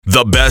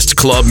The best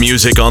club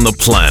music on the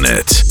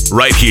planet.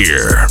 Right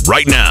here,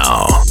 right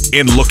now,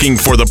 in Looking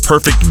for the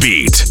Perfect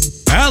Beat.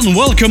 And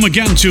welcome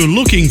again to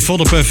Looking for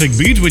the Perfect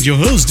Beat with your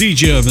host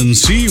DJ Urban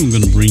C. I'm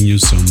going to bring you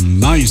some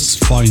nice,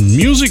 fine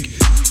music,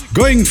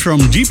 going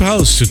from deep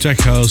house to tech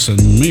house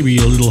and maybe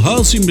a little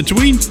house in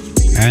between,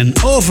 and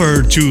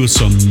over to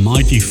some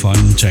mighty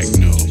fine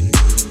techno.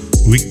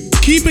 We're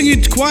keeping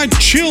it quite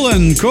chill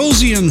and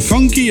cozy and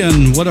funky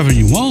and whatever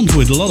you want,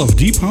 with a lot of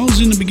deep house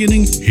in the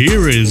beginning.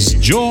 Here is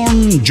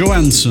Jorn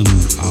Johansson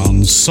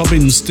on Sub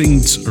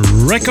Instinct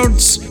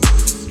Records,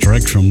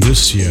 track from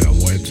this year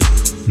with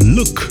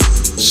Look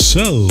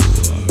So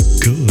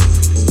Good.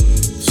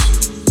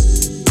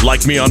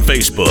 Like me on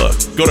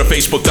Facebook. Go to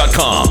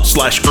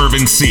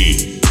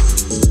facebook.com/UrbanC.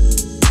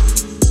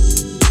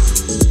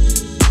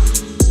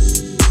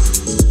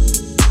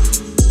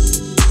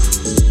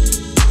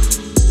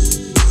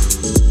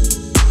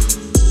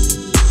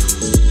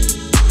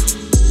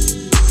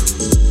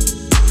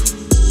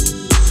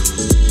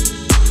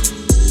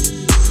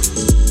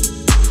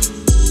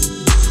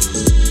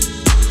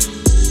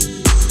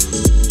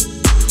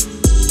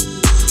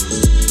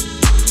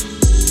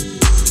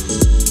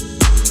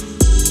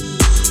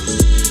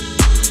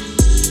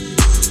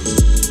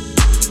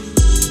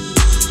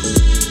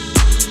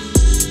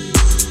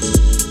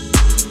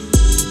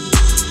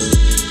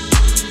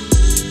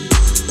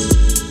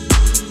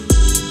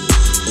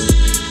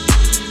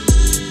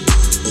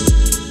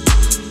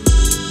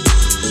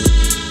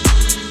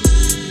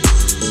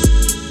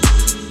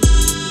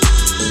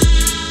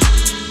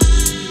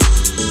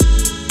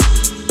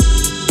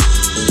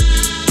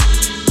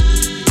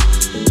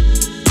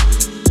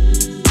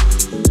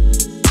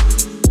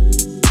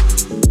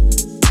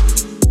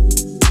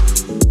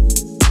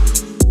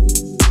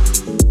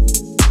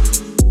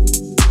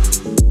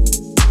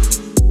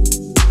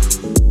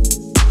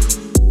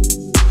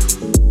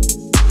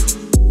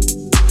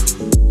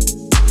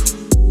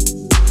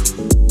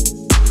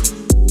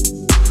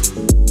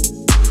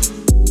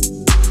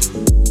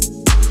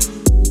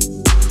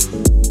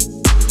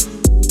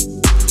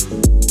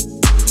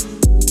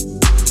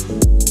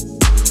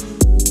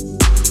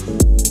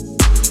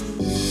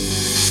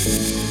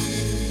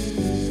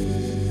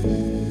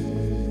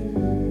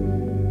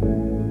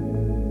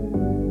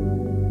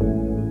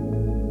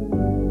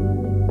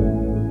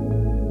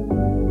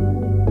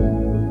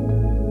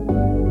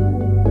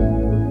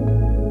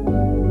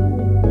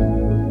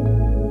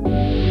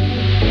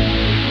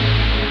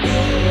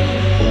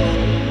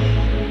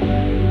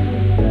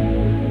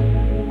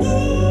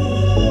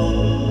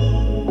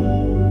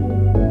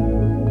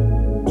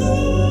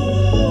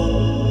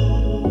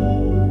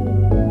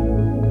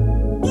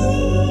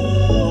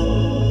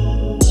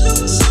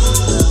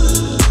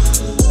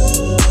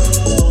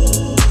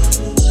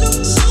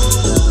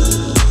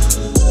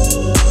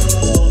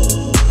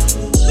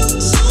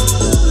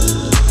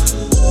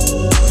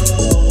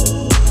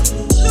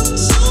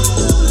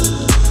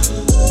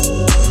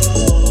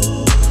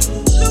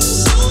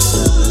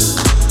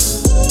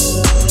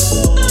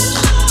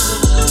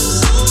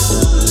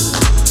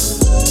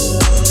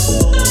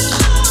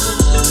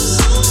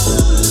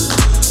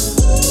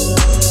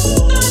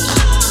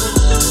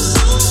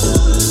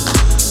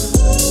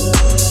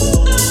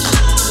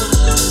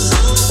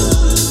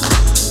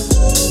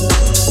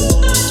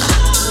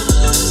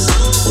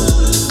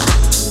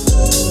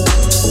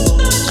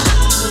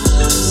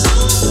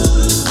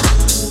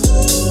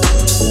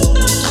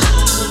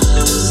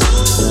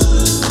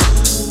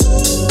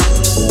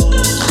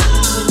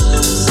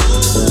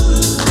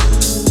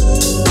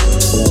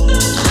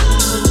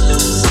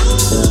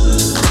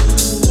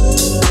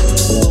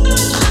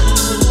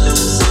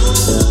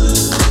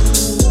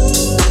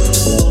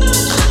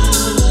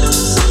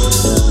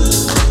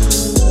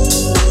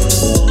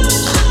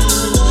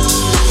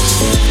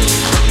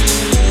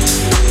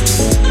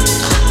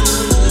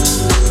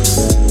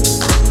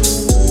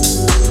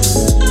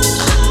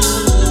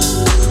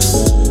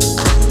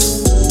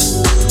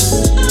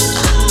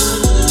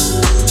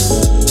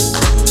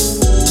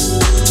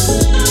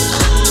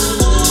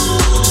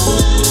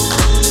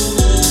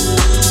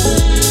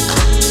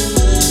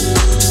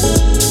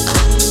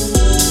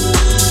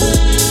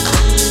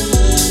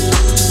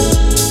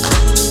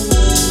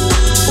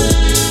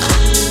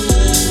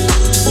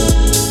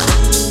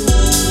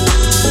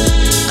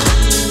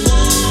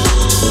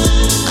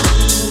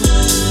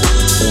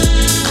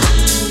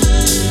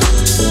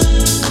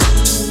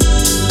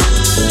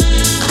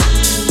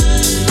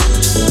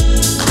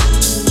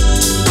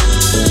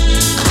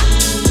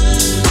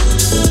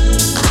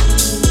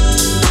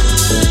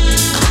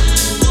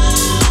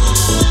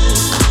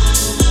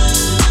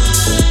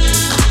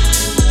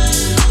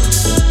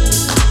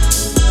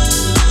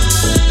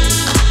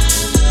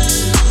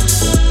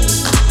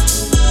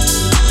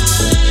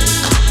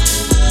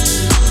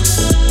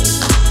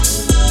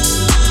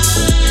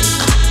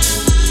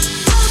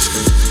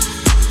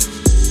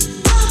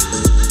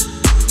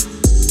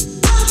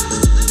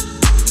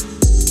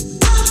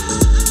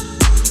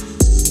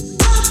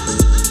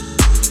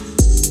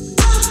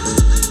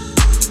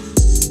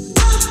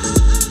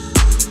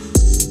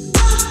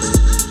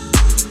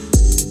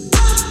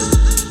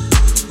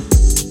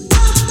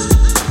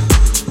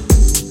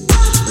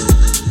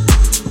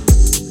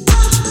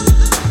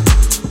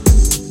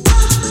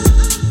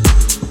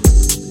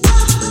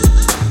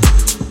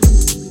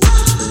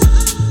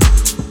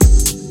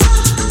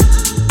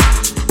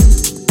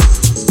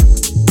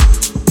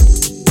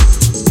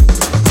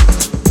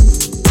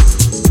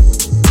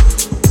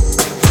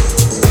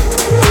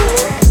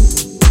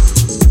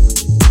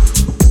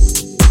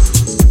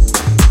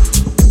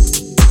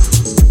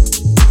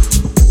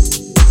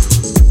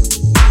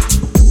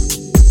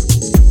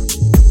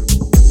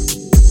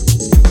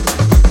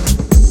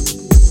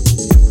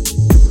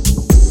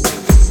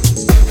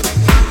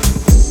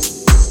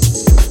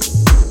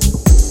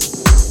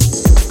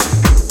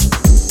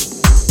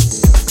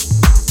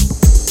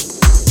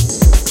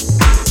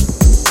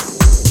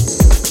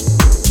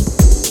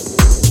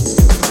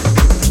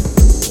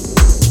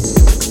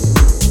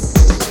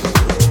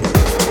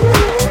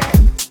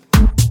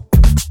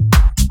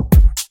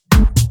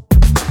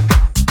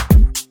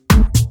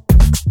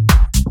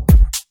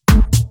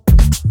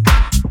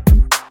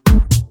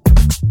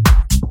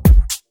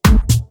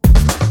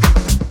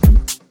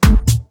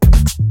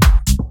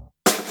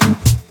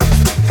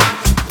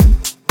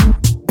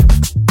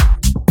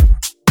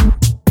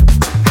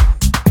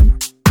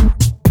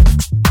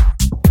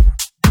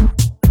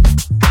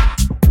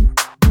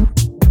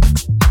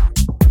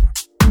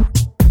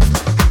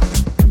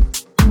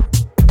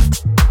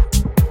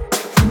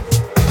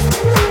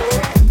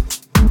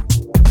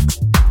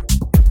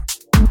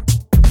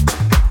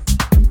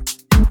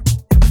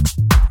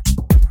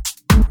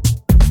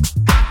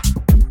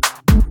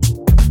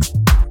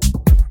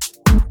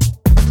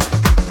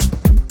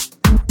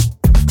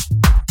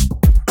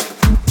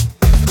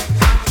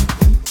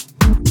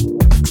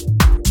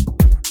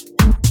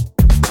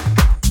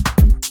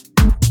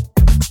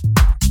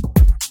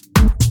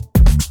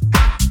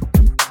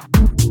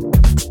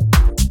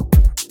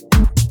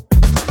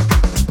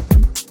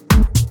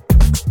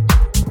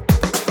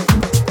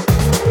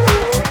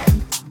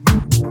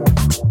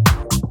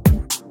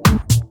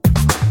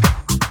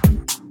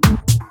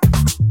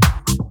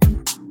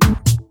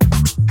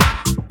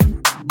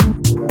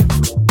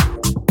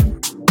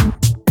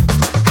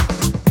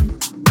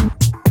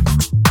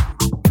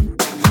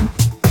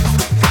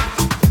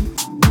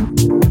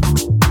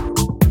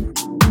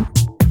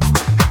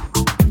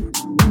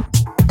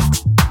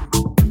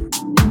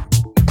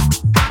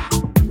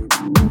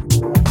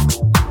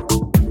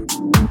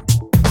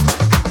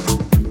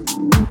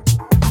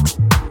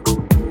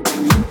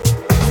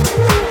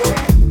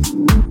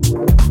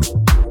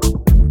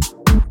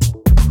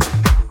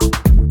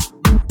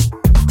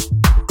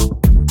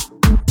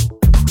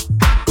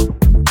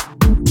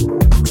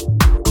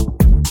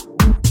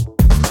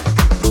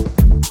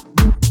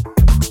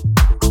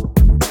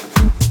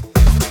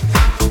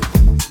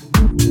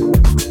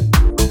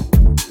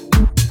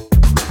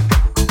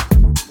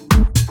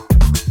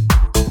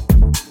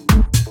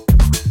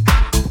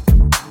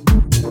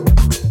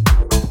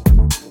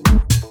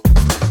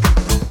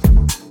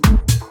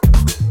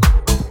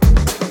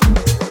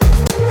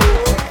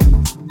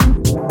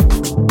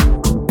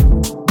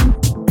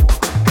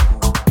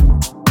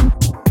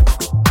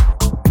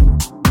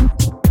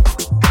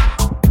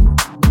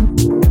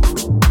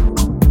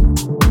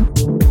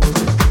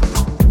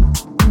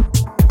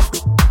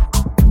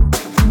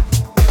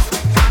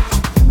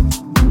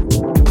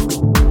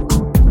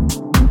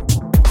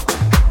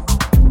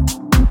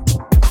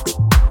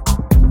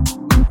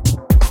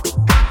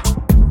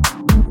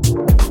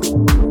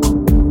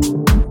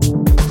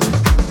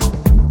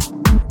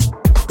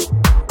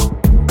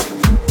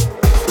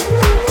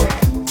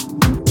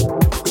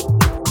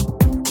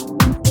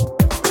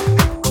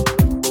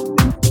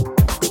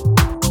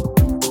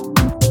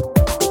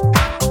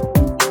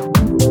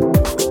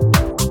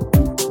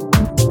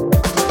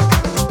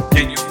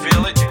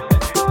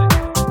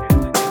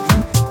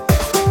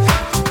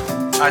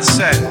 I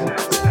said,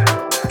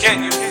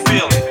 can you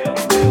feel it?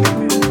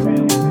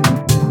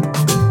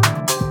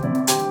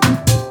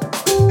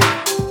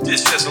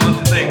 It's just a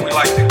little thing we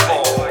like to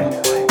call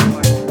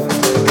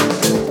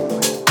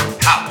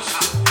house.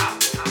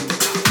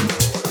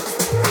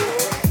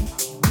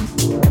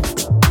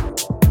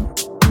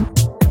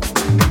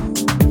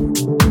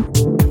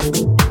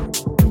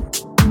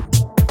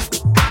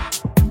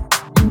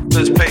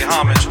 Let's pay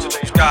homage to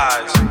these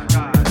guys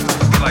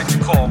we like to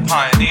call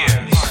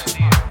pioneers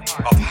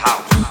of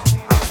house.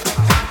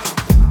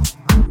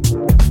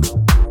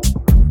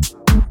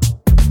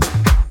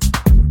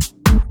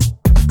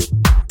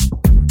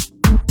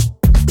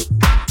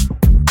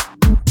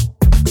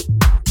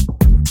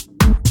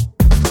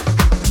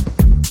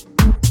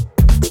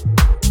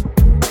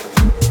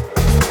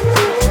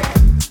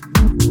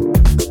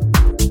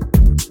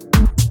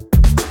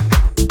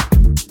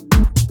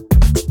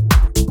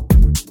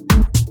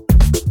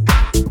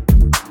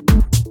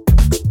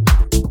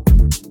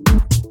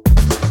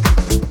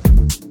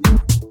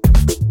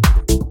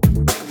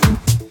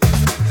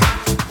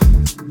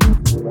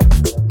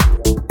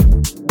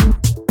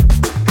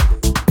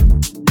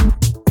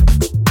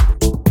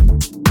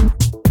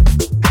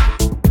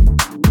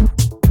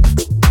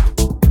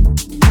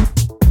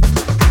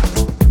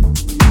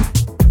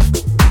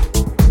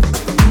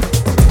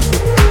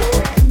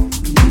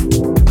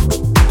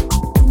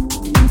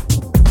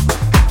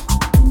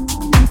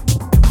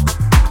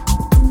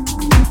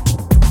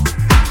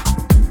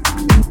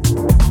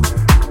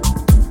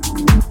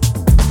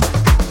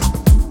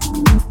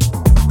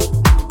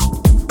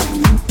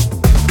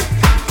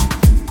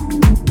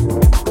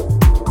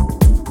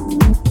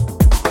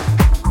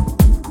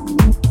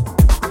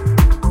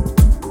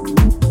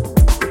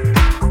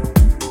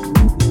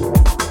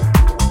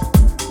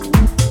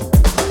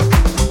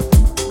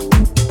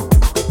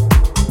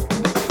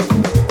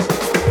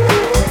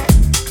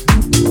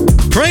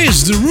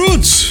 The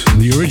Roots,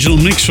 the original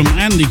mix from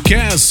Andy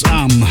Cass,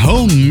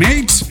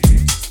 Homemade,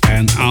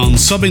 and on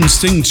Sub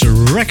Instinct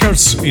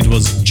Records it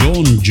was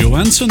John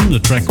Johansson, the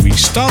track we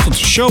started the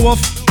show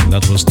off,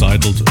 that was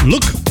titled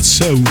Look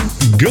So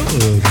Good.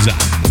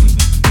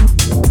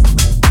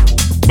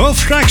 Both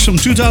tracks from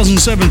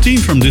 2017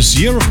 from this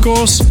year, of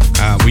course.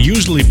 We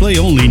usually play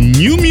only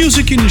new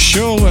music in the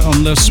show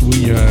unless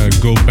we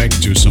go back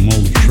to some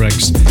old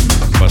tracks,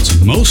 but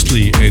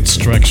mostly it's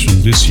tracks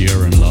from this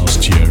year and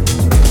last year.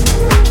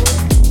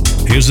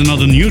 Here's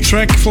another new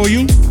track for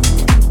you,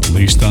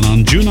 released done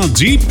on Juno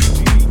Deep.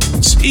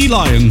 It's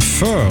Eli and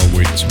Fur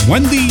with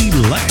Wendy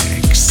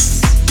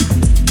Legs.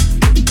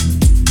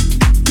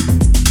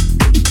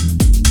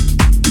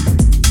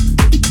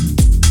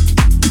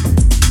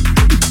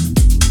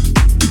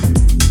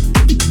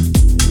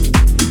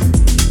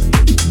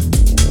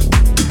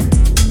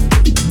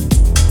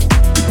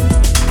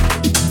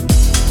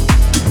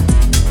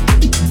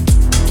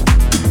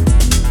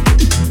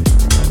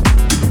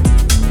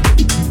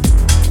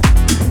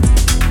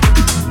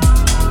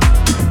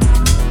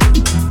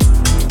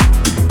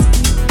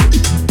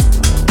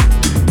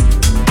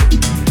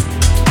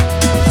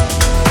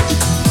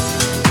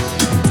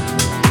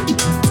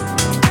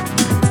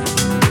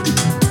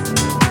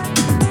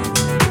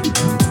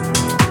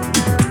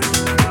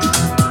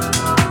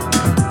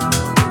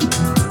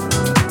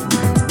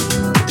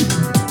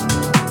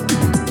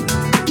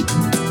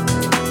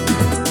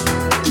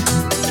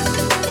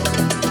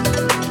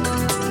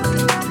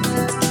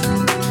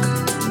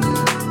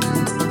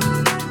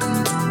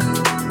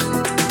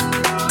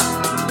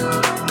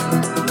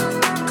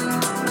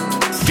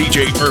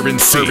 DJ Urban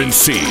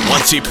C.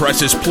 Once he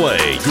presses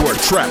play, you are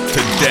trapped to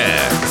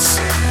dance.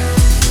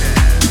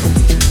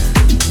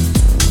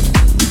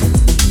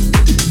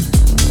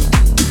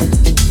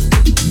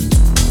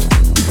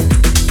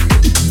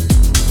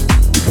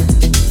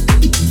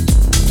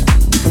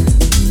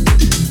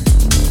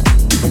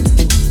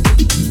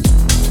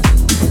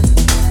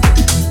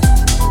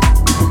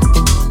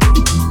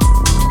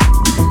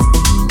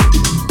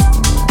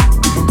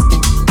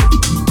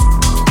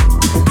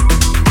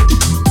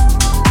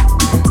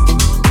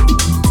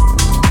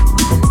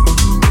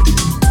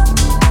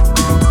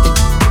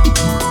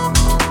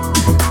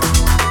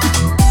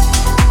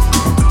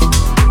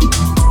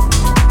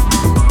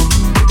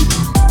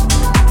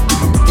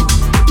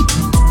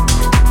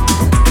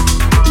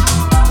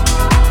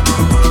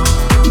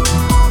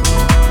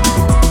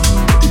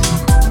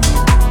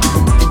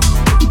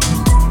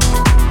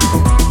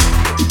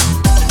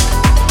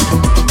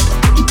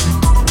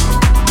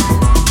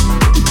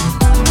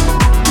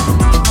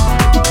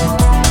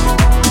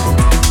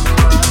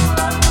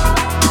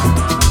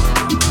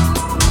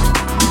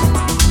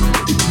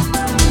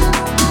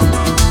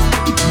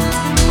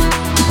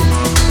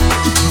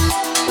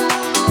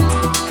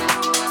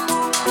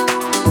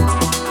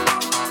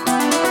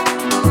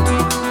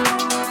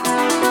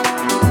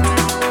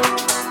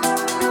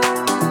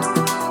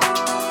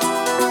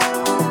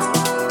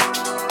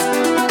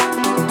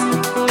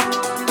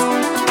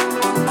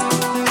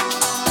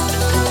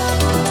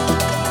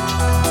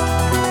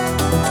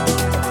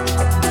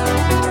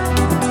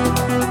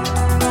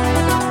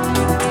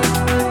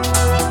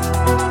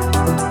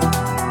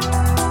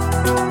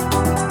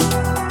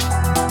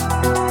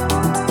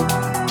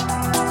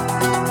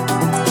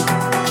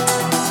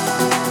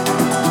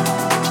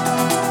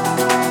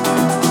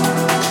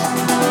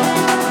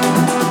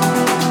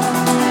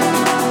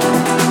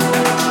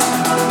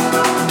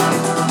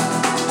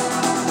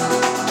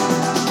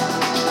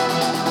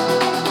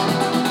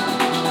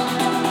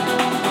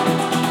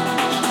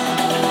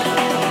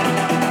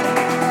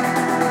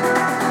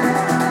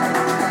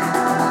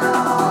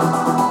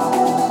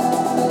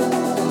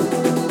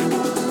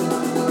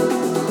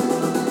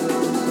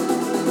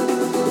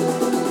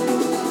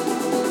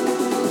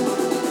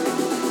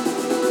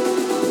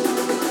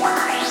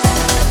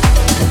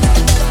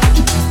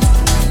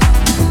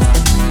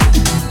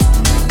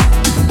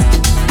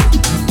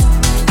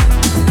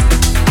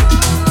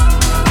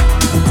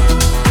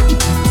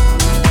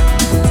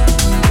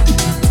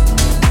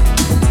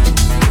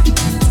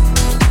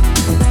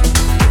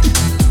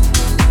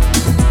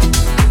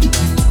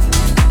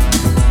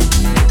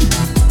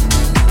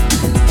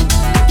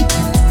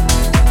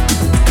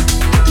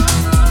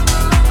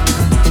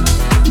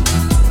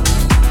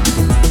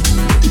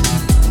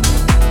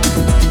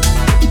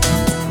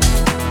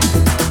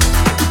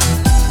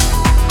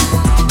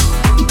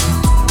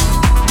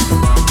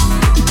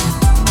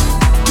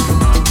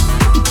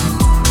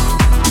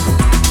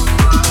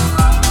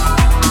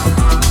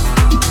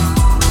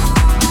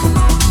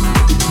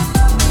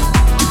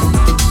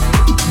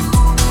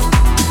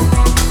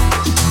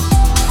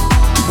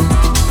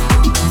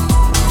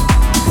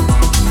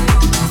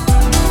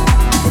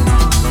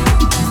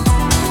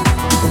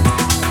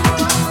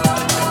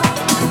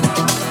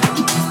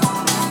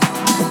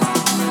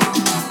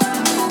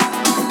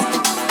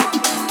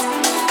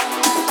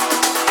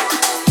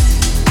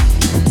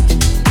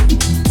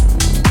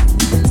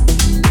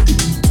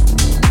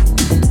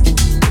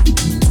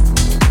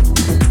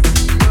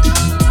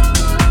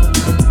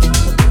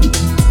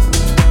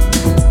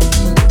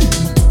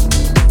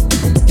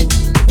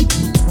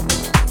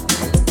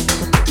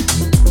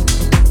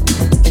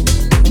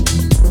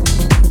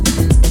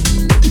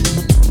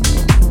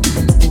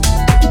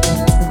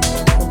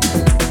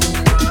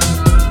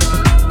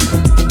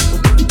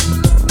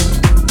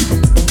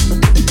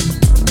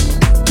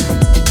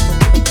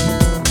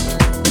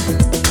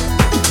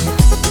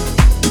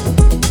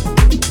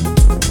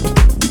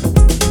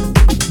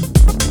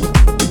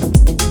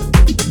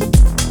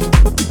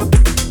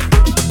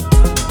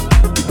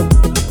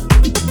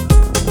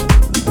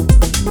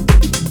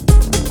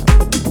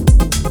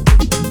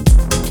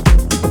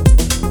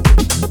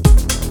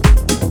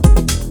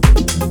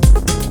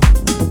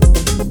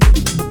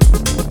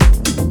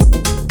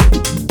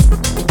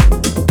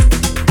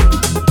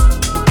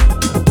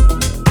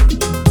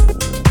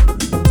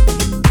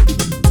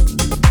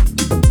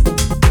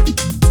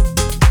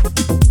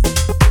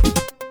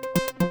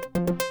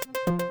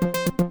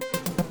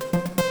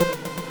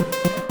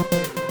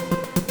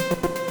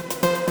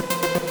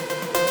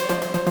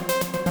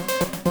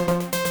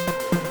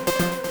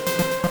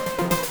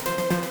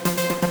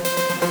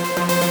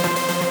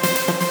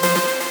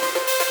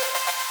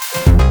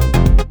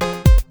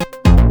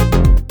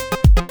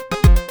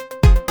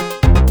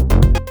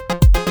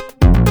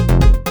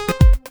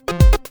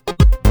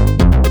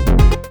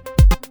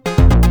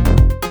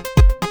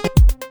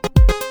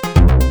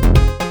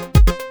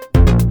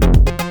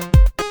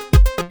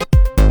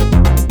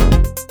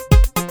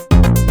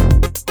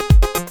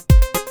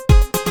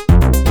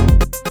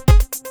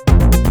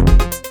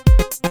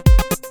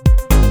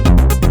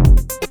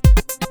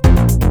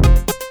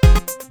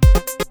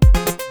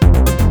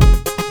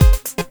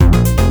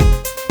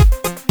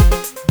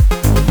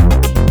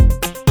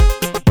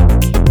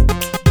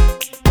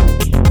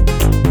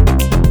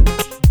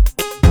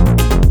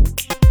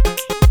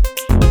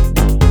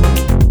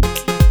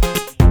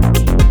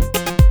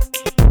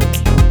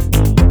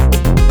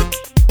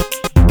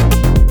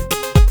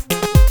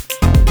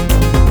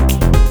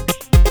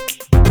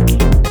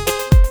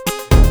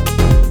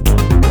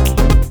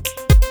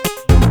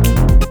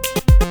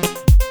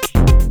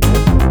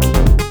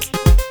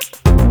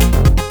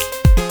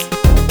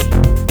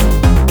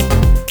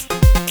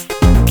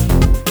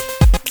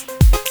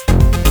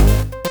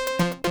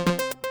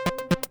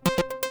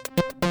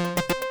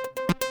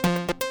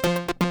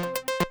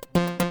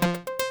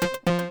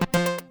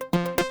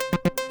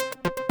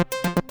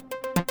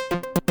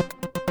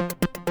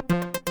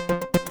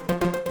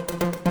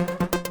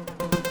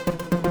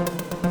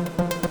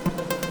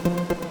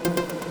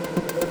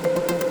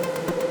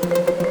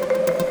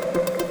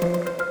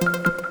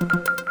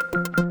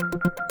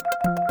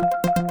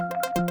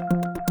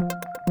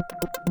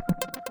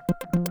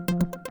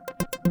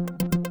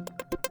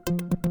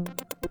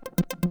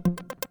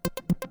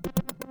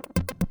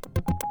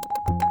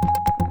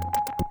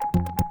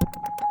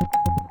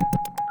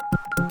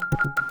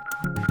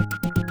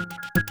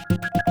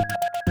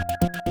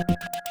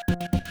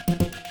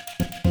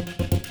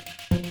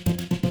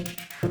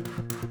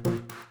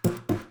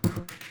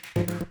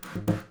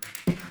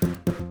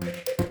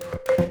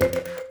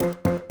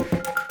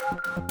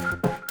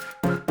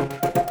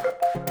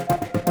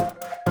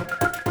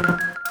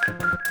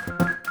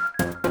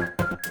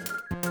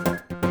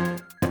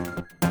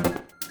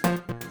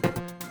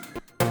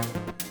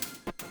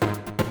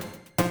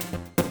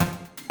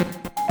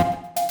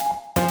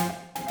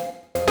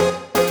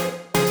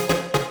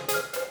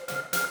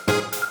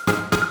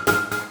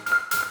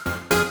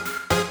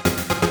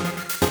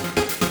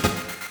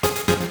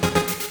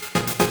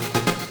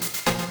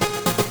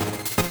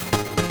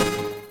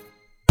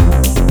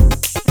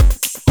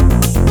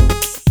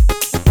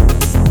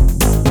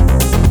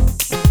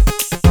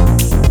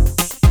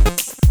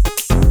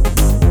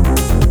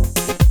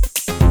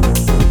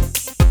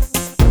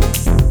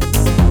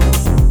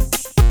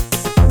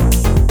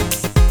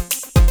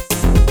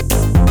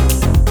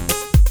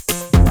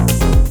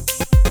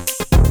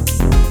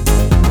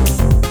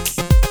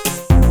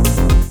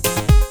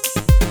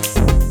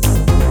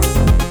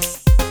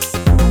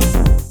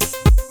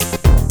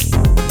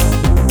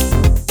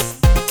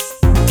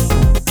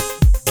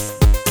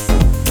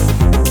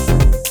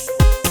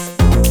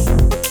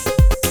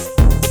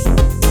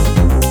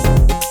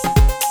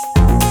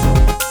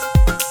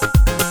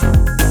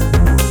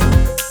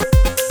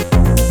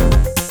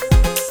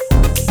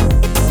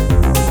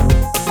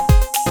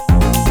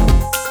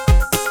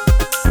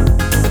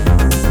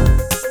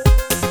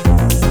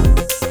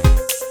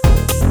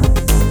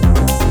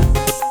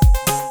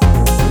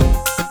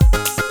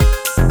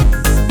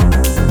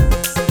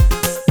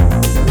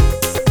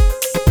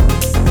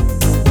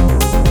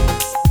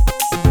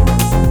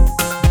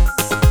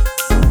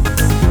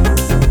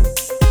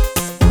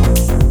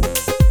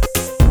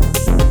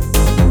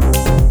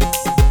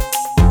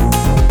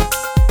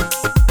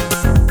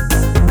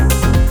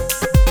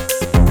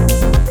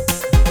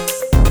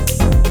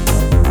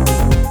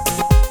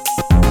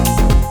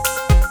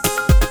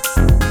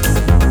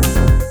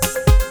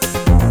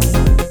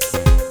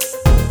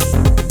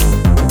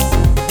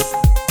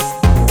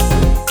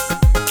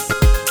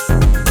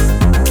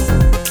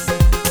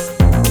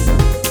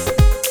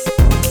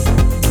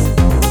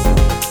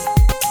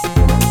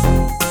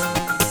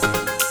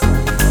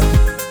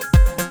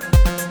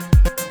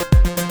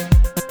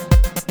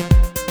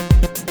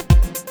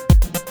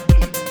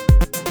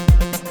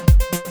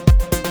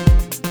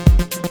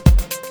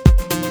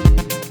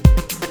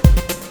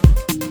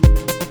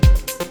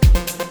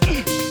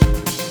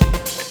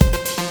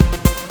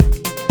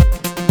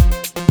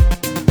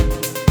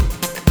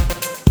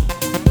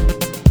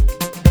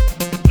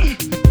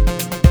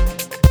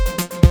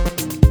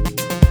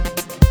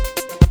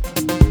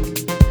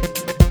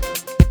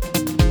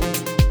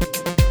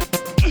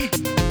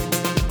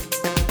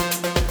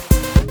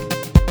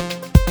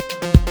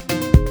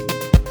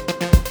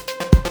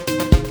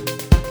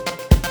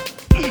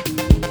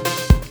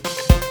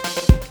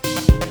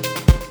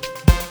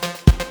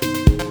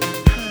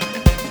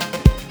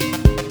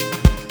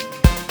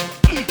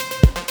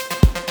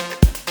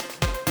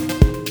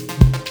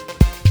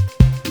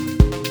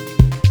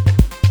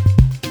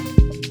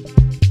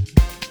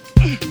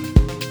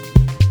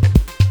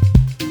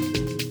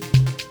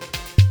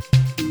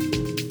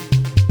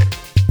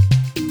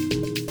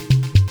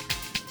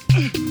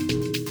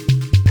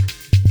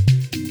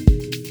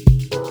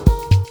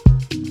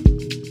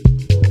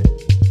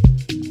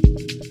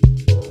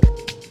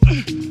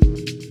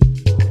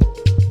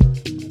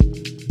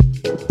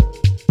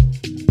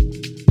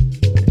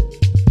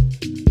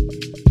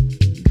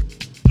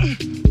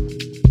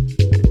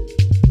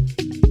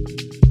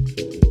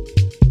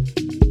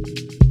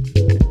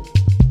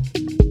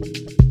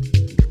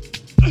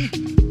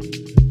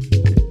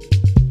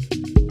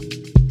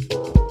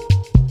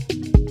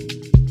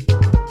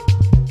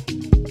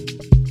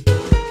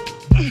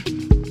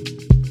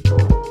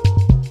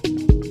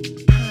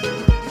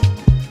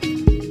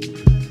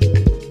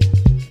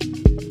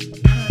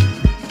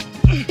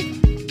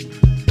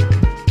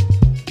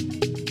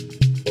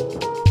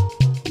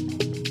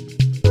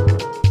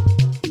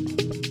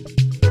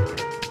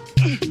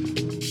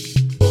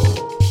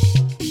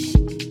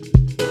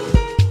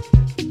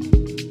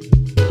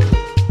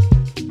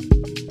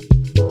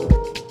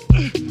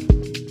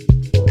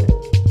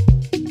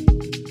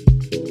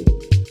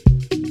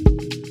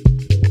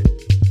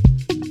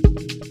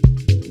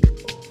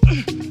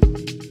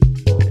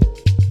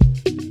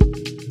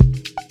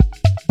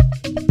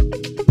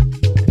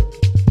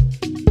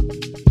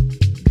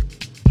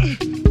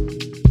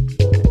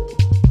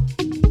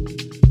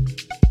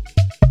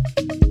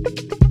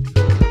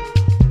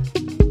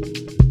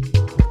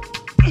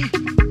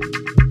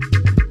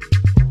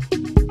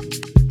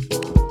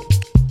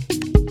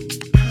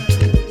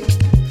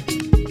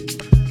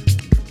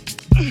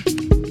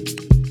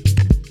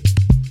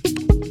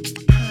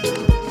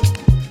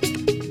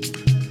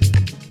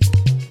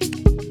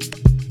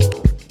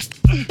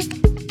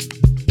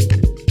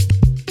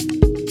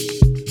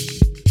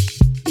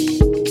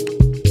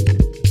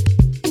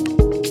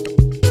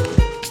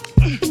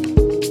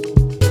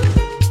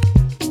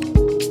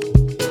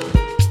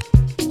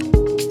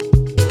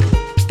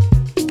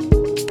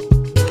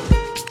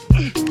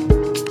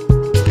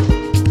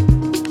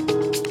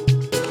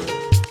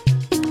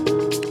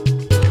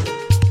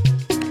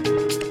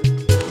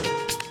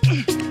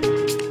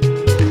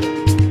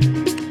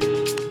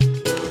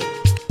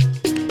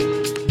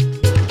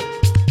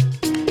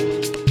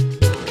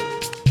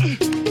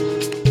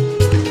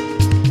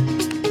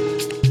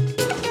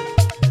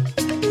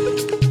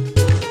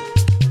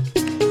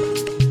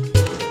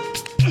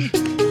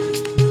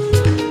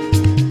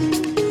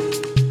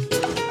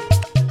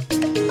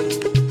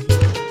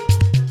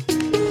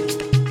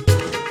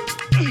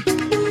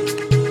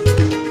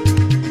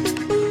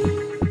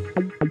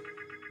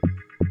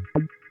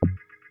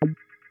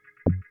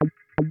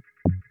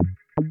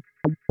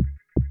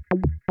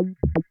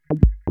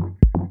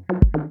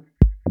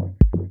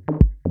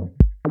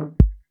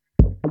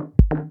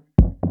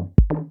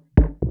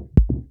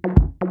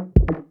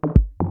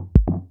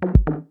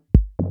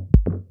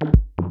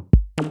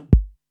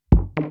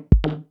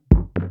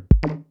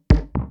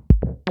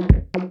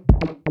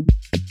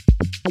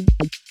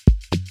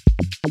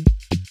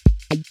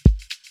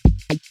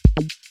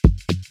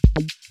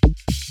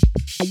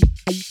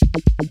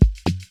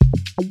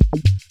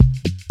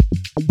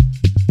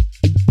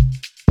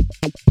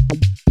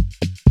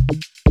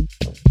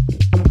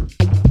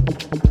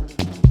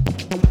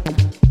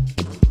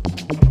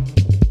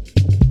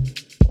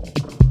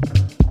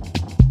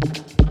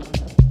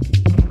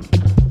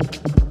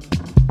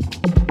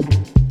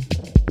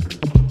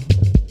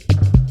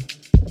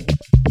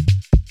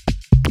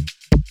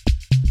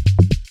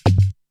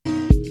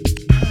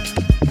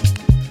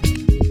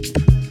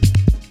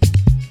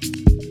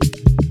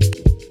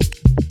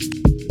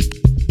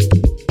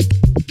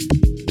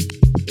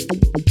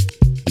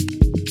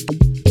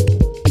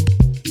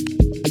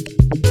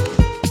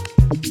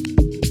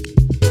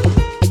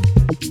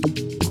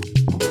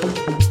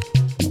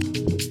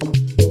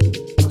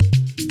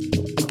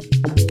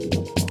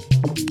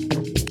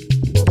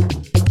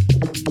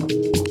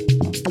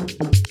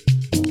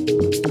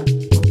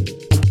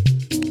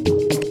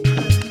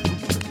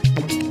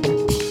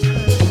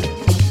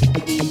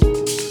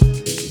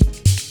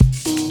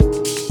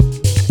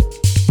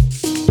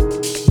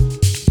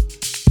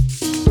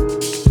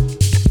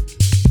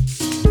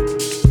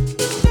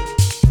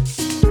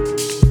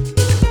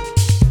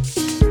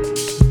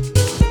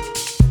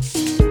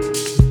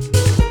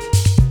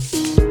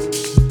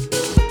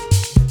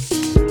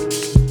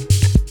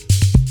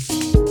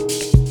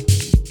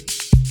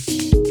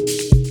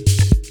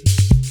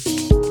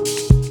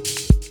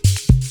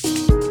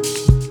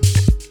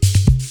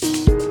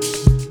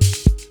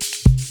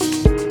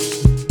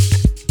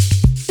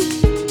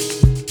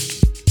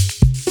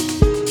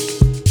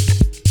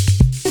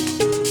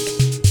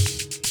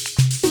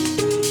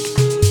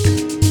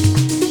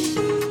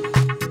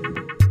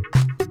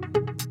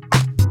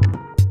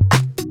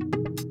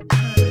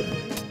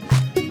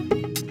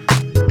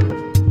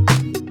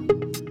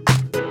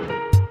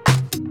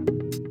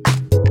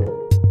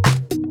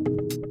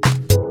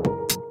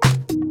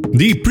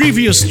 The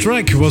previous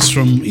track was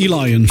from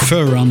Eli and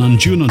Ferran and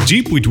Juno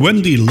Deep with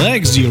Wendy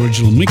Legs, the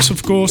original mix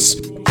of course.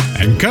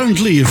 And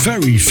currently a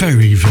very,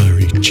 very,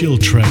 very chill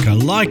track. I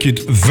like it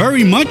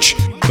very much,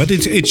 but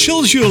it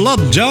chills you a lot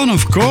down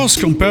of course,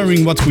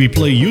 comparing what we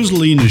play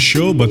usually in the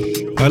show, but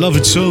I love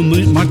it so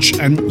much,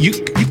 and you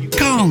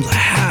can't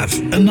have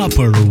an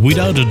upper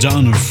without a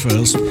downer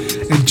first.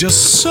 It's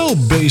just so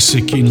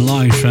basic in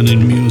life and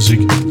in music.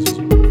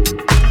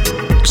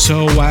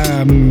 So,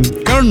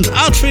 current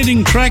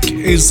outfitting track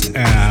is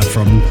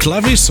from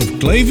Clavis of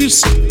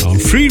Clavis on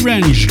Free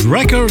Range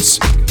Records,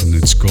 and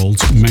it's called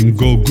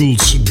Mango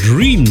Ghoul's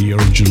Dream, the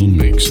original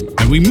mix.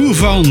 And we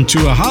move on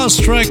to a house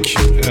track,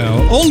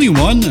 only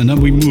one, and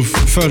then we move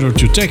further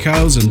to tech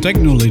house and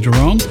techno later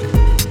on.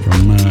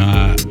 From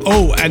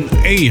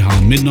O&A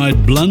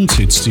Midnight Blunt,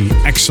 it's the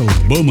Axel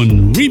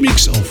Bowman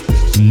remix of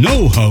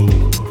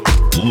NoHo.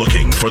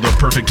 Looking for the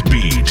perfect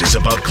beat is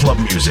about club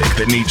music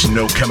that needs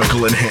no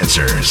chemical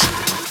enhancers.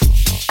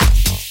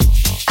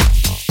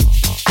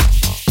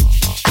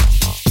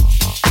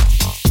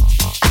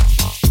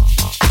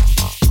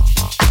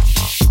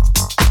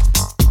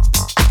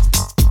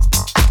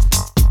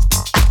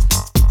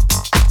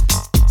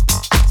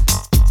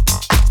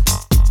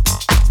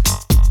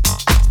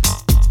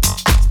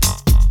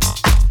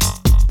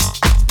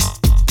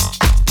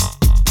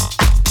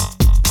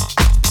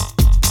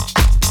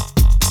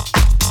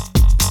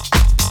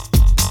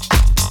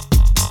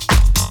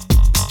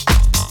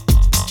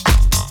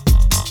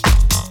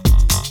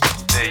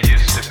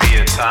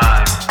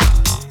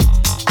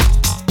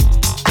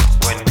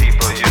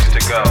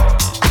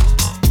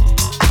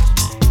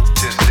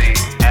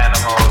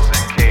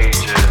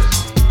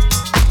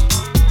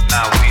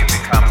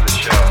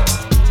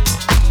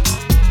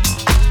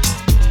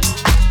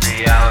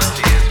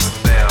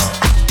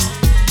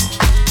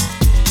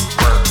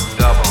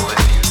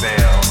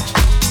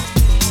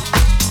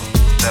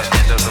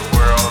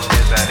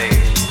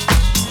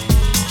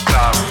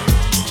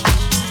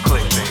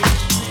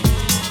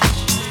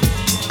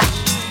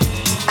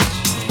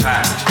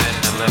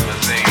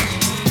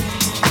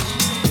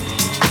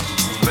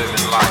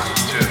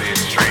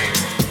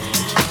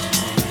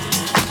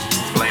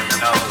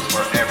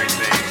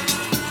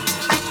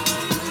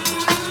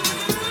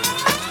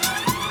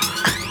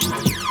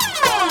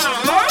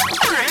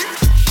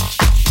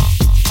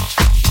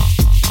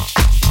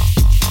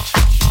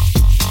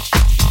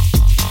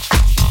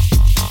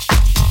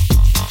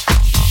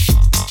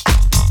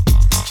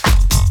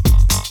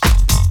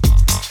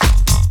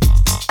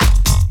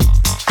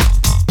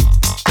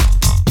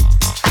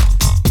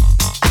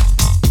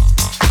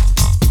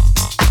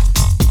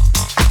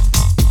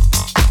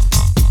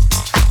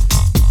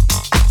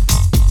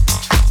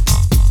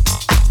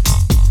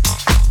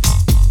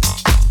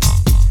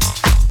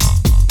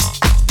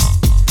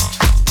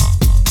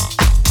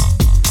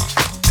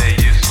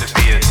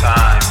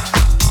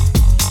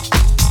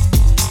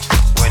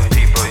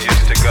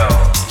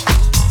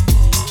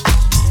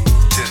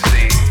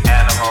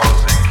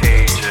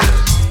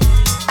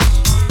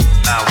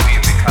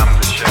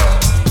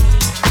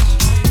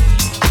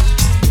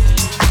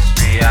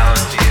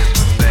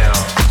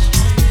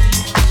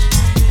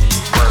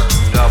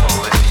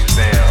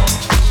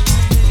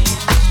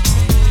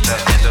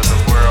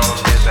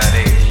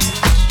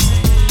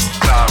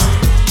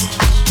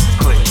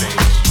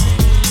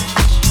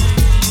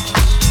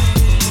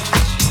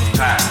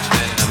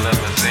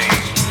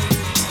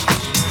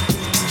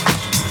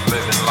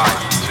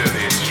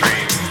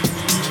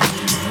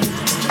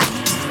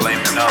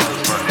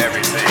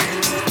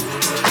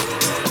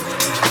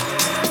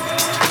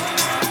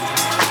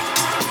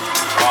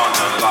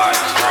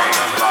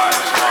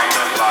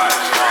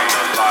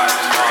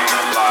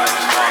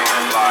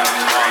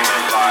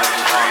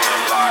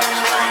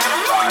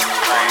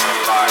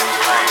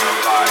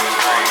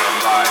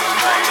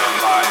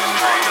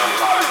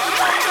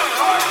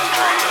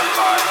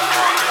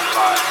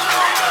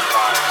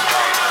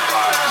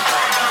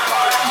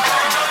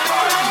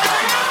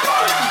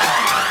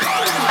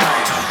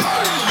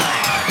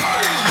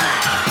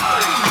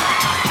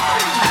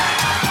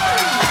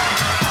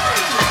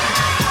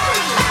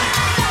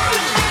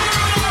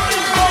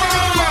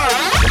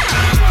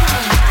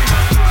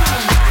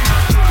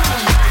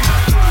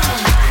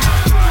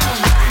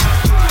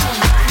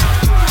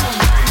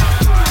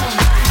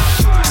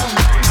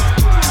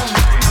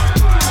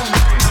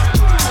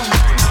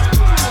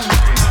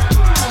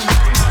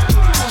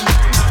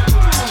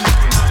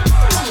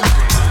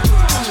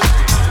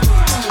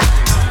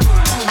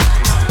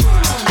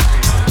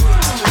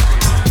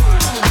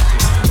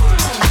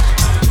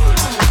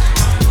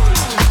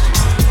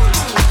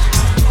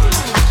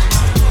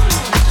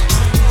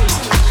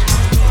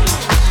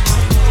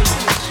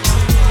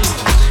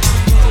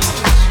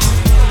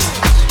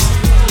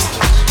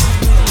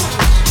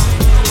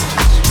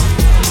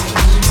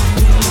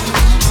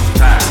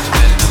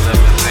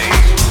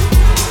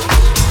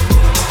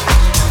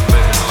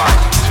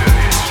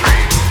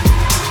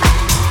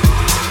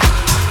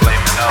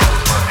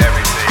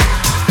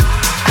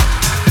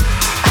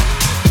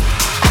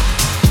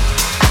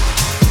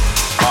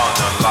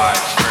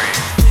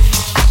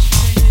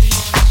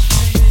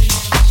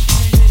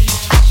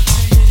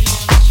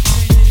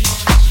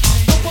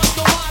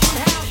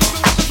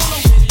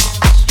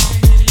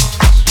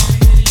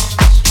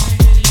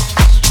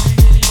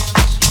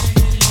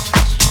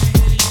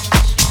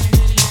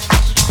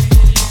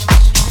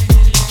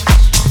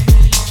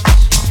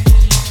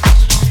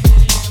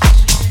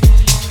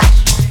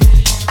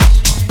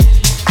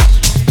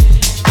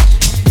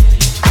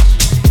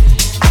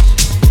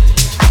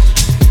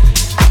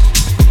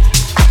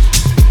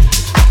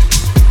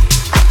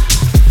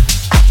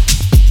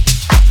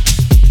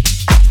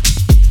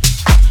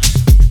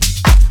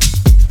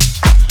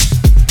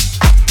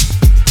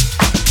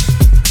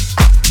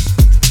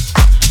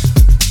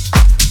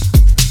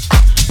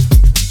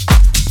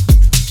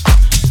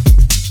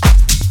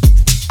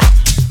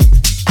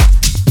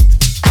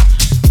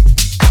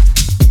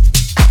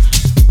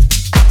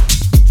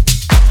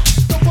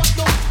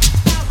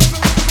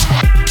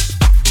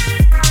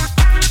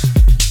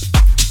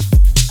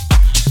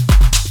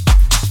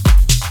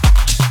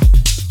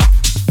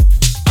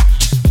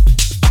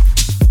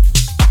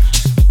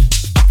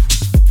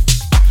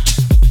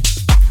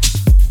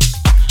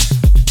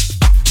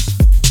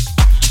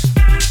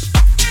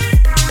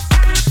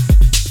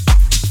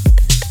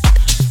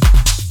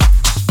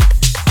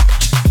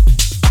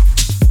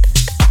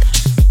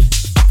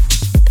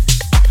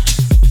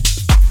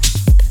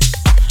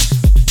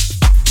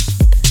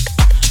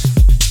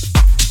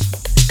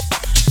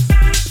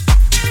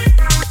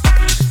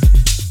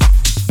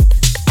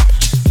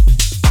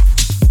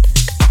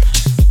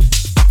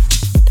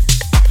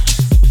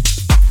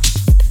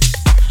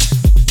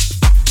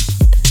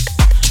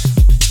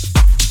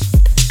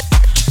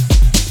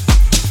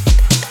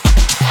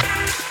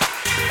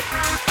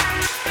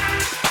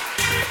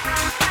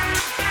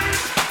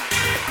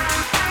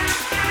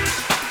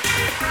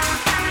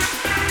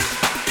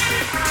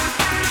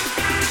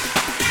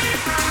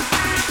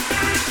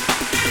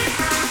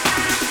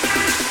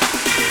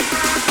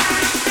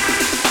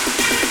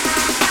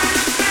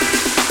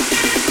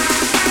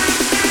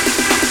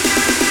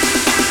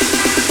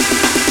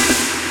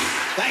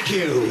 Thank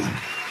you.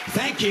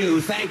 Thank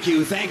you, thank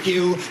you, thank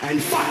you,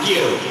 and fuck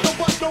you.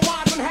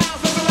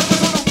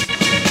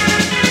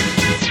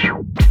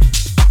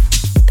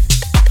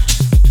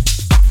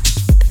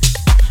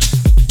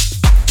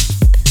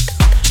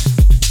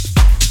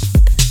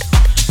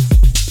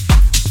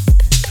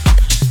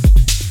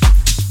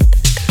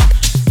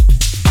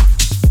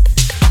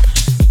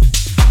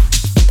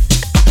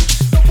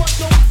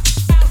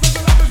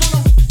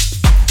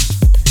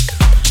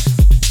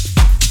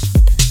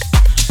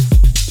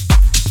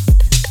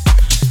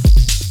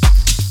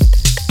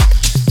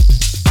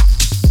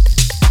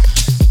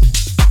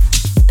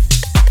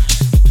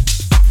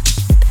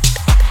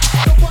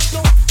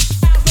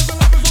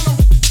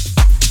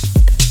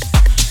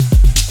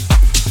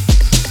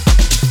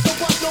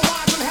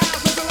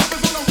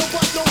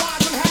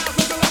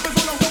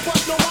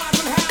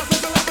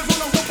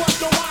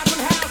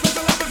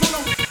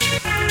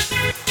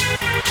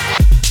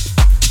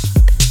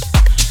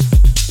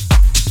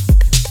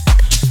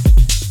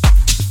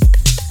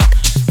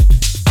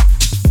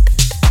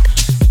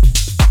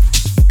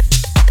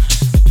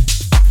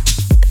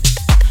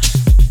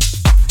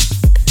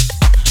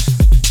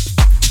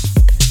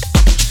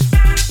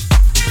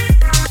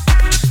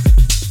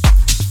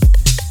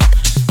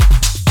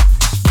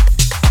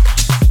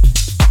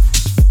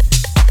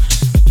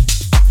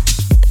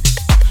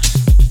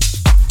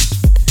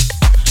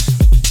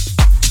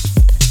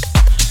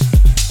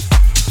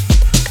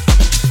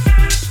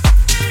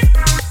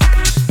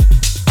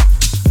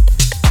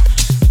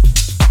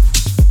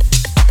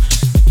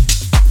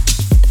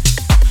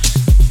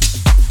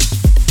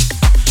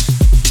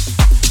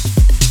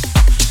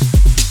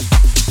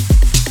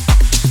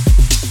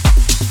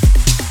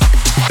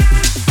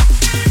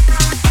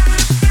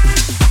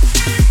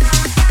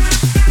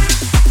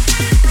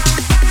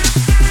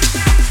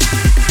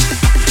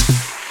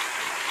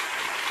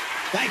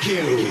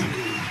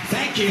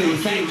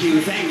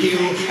 Thank you,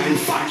 and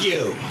fuck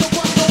you.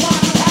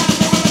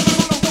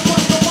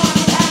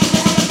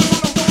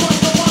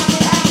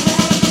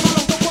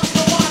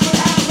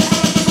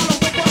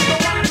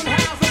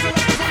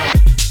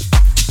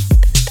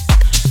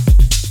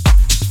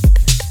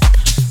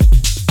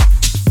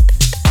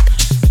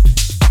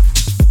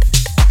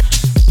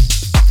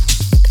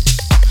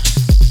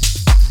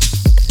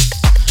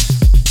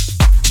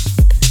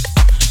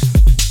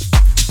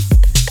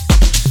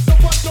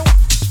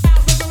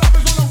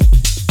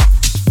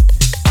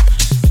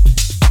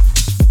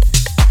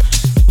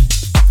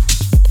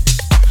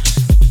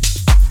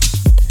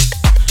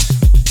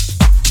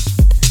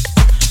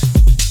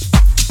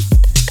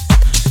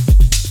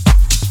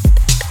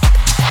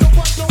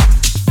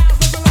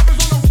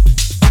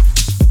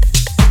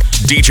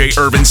 DJ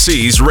Urban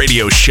C's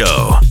radio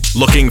show.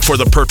 Looking for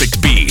the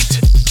perfect beat.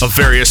 A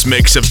various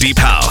mix of deep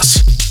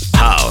house,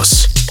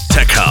 house,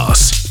 tech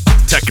house,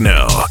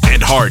 techno,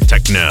 and hard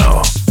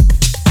techno.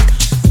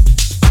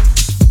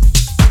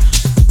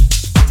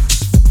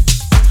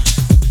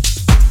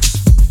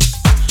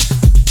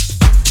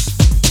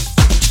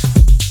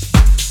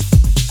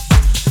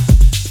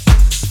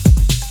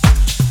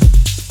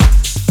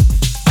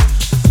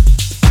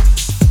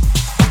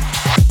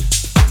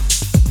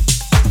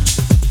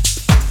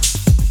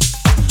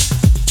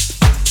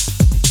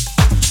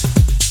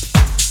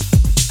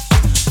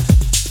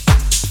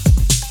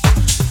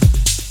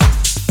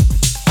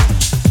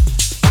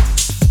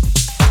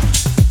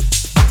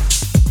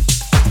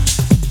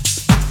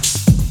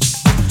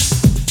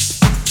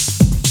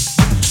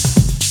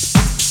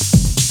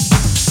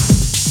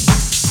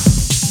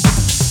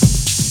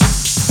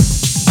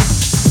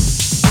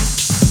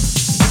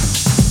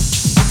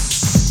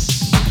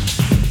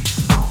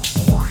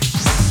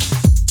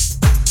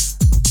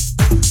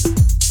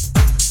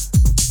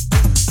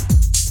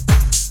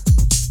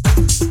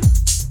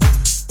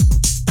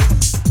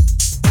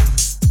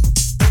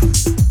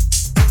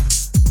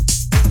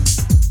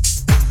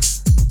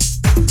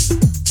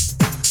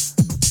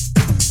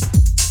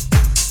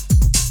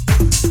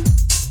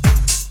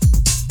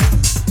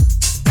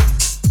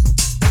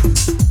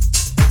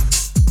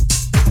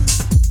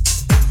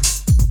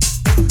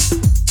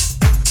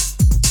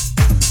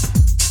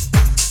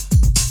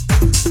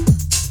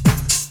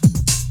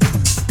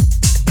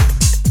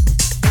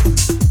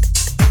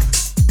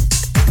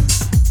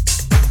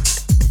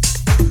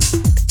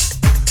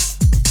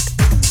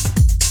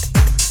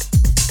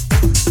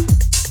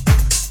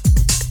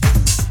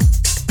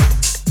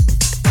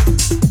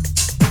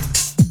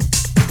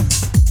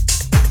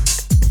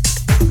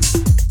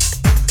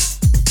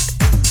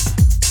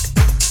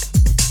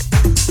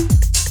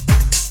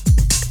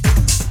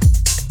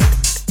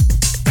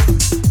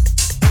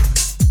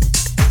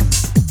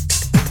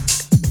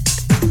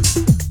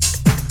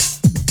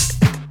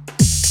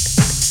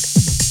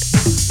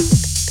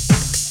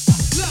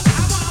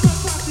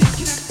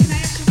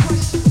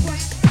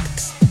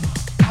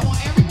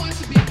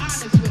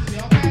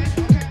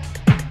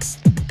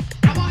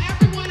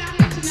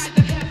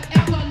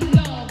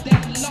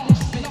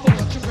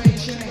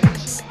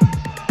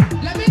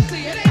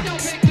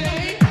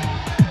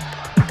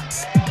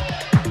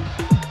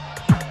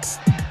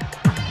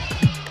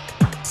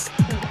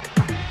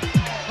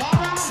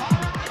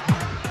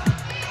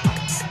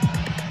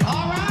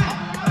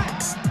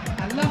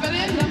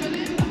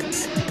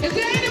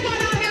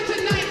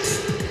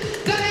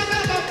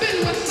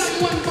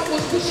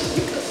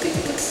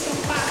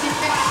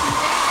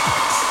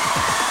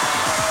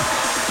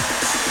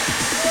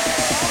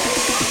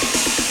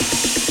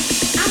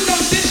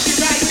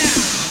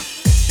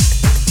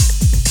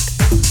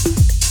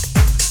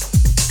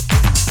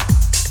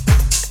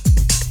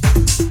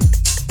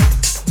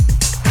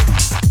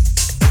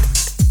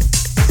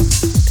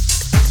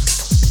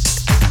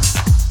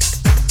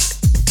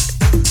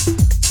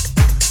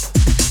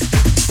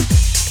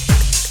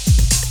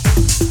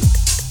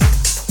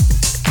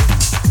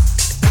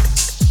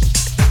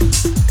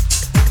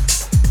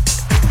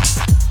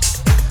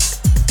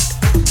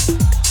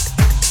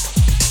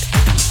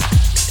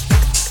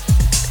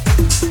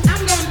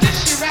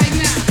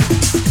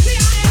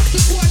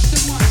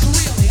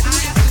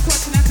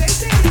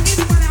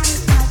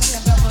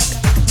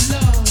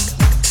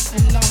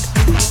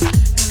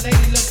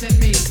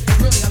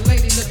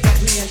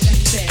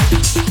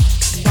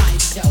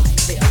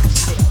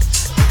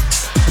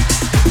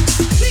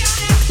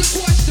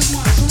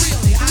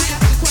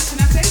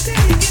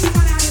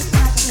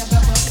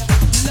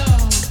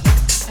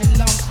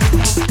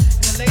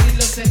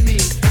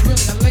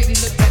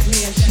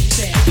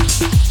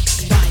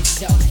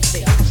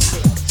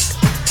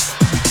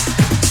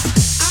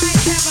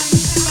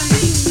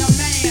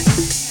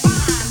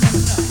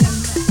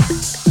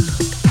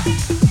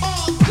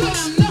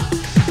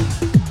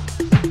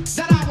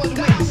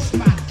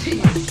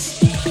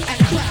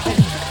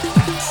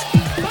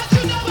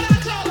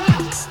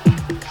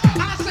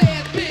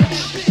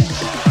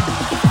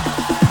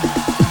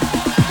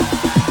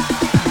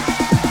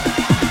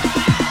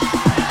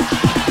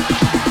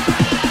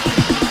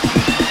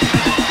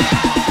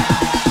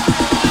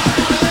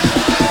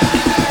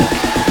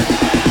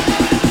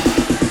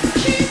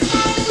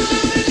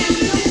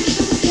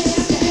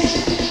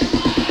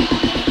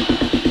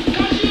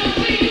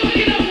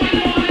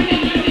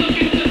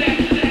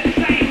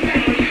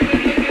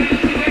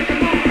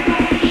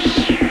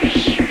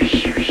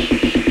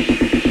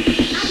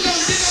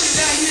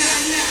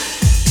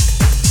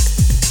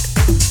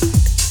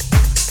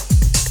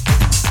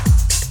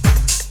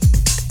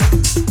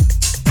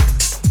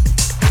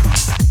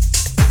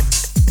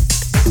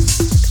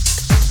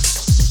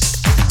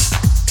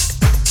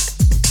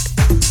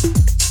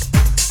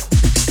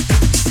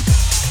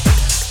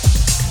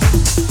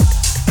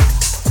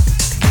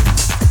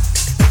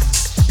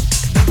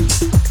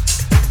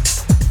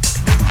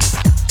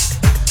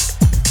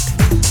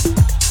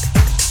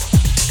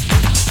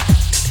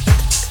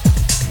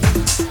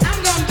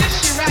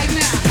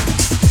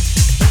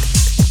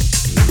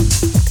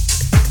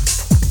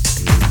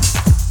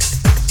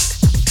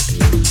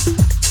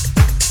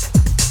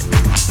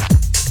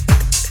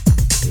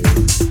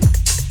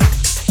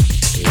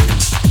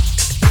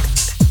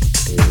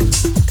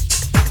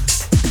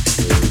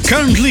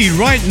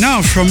 right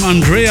now from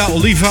Andrea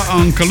Oliva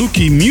on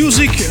Kaluki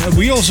Music.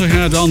 We also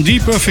had on The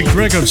Perfect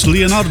Records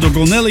Leonardo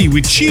Gonelli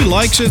with She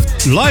Likes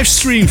It. Live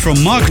stream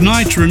from Mark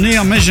Knight, Renee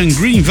Amesh and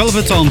Green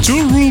Velvet on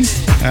Tool Room.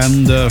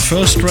 And the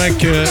first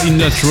track in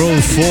that row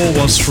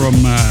 4 was from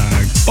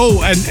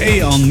O&A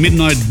on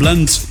Midnight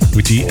Blend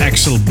with the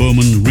Axel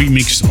Bowman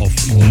remix of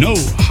Know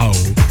How.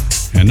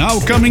 And now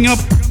coming up,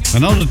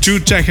 another 2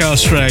 tech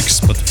house tracks,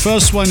 but the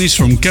first one is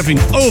from Kevin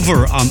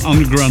Over on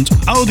Underground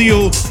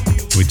Audio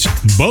with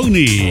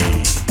Boney.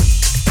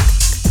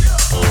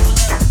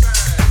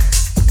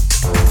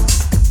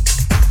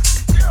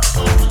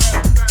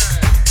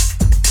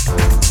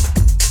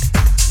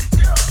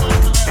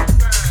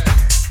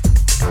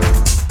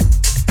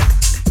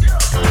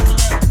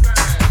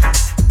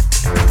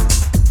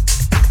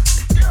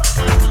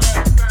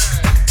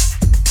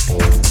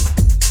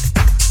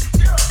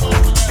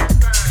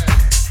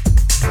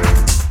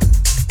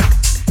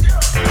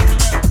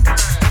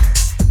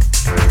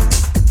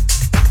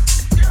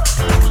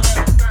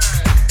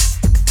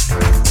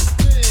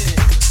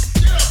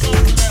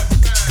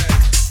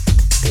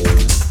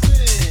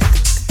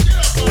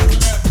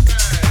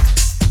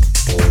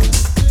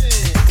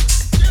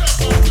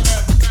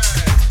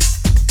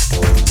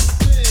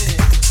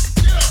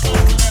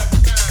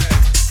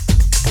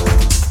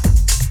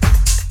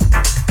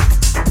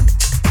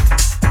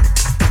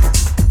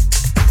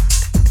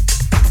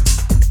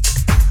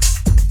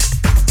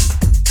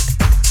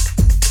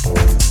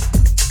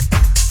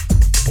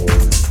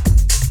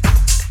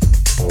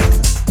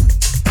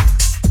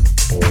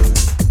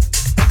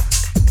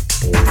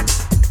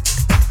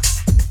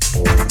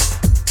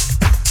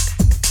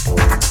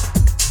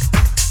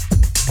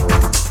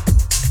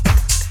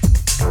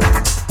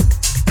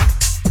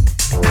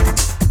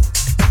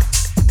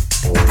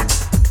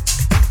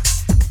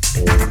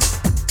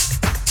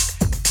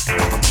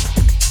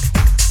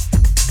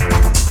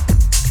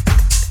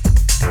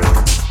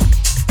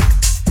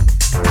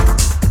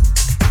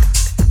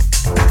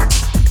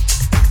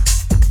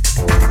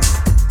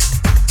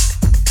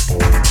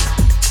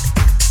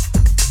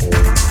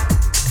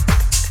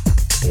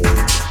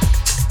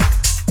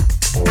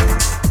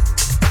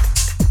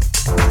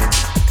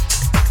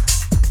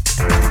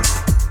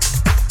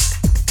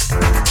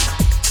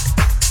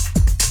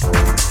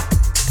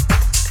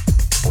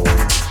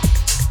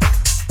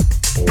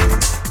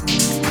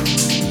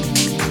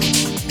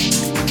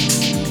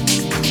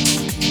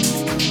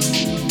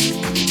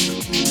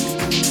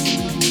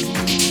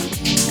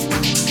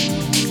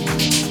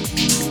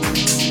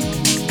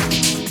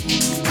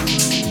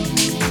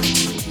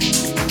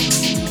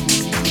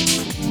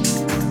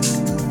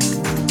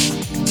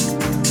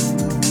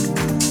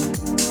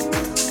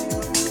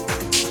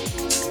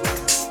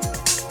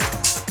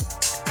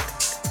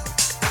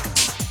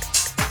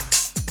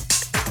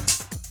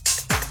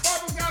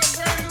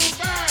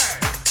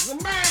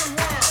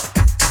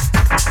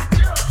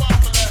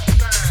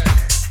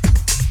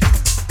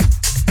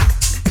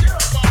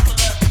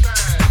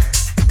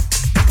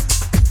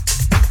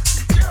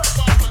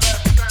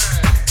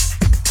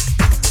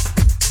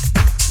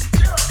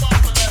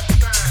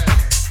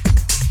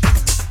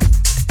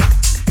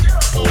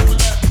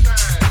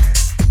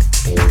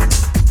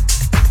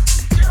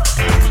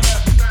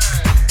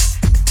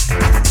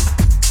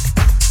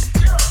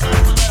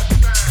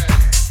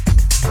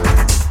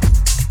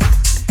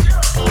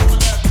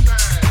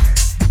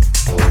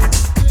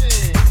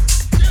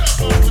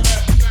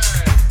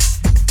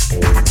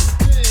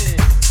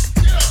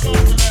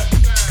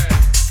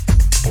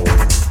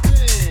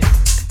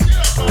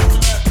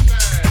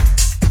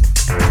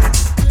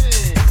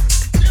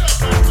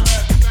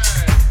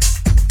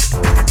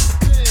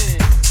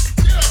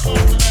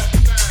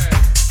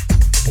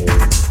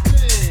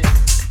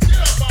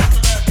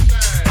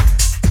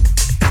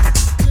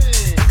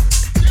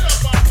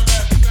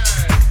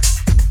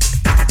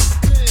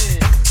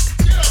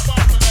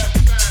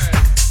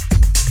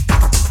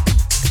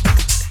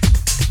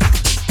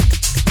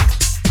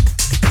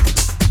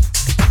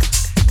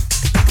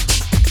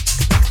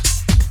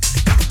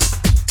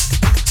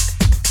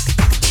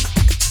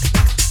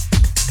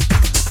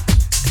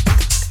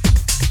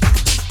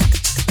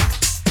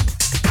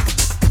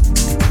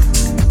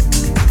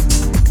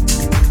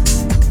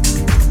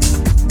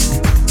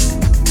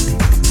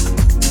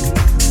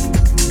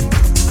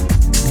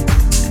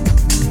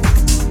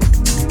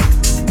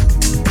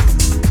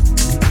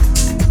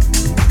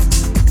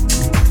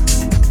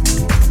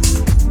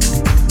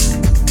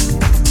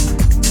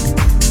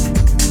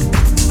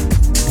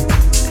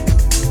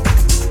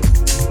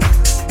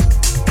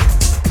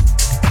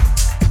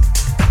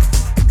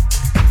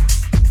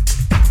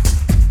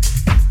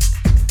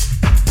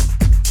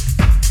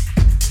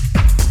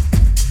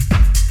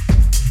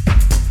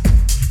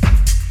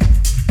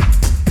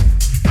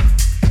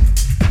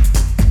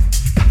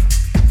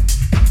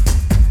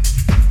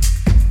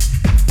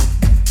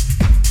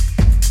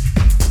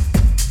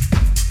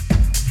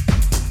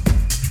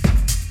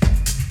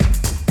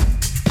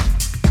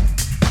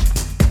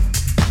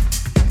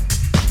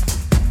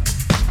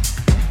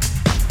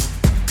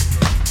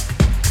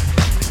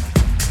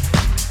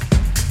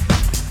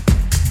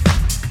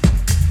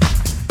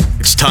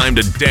 time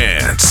to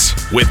dance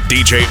with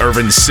DJ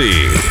Irvin C.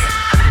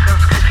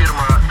 Американская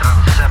фирма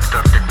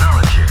Transceptor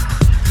Technology.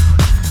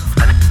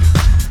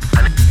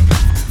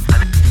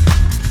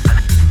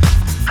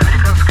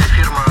 Американская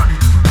фирма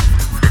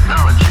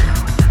Technology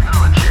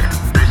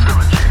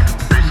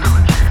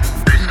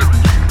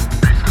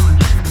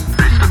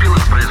приступила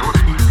к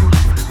производству.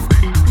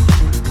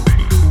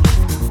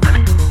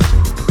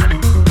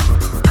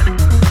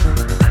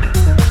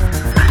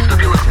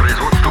 Приступила к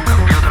производству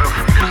компьютеров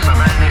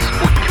 «Персональный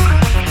спутник».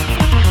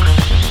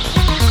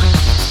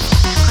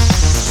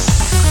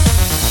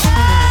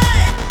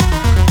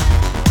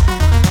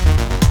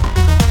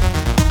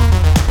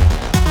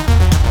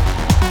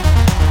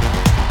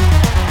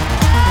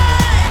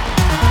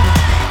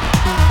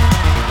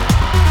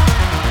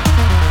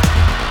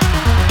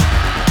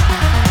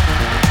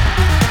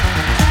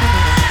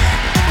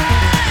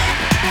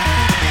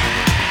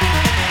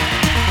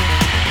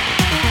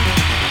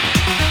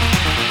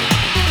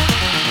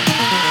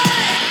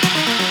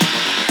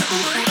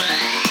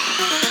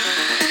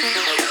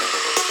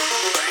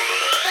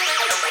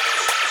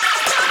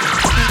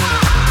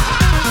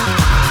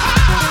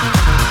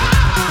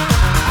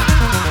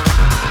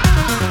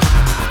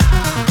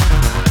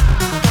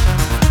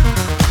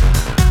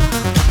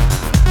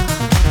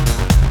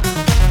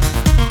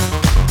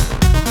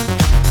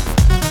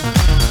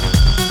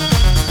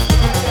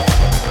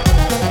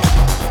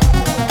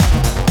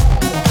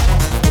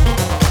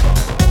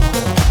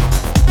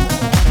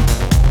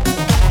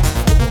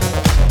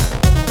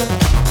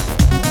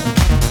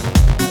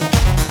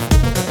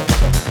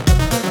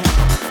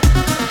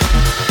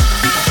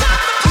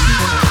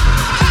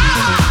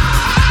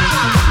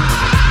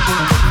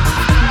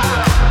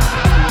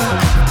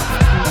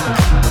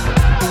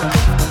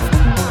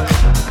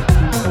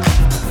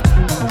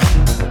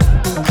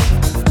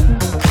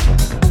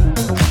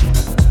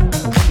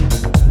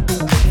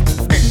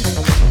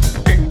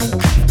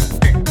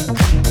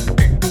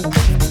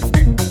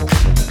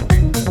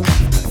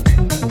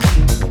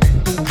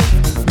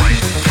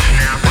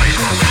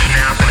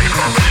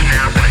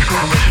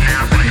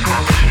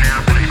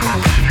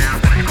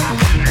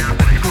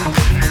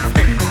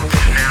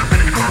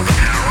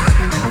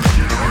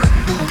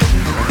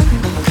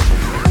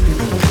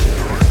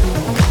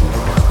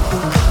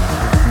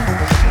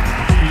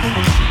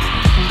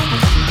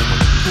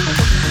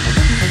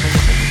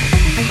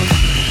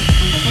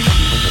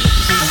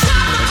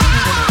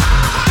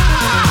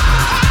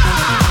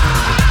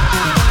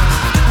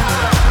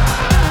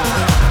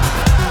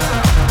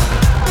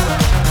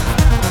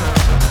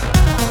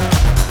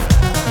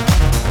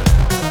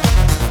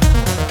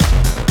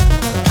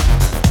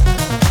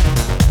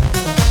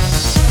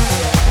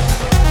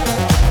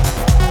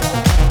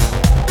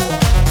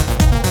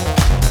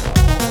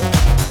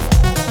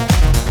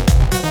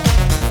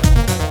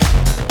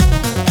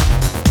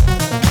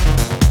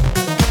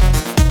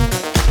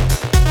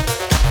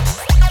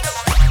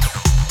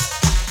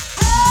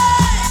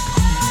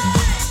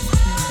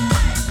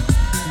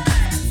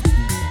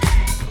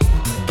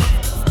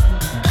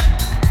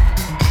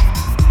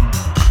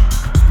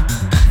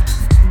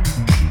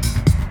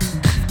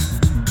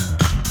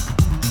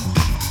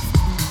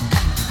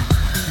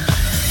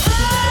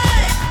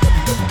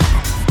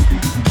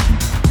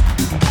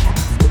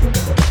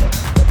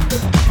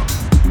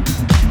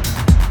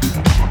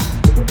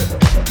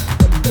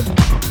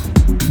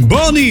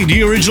 Bonnie,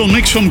 the original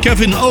mix from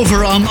Kevin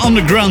Over on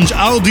Underground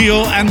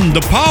Audio, and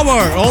The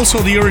Power, also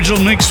the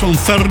original mix from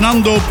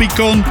Fernando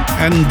Picon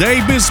and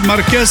Davis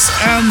Marquez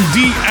and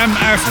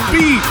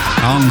DMFP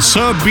on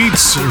Sir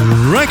Beats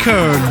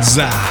Records.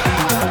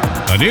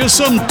 And here's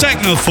some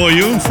techno for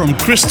you from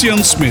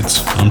Christian Smith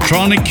on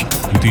Tronic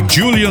with the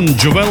Julian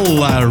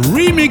Joel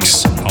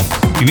remix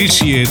of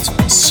Initiate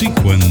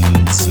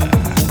Sequence.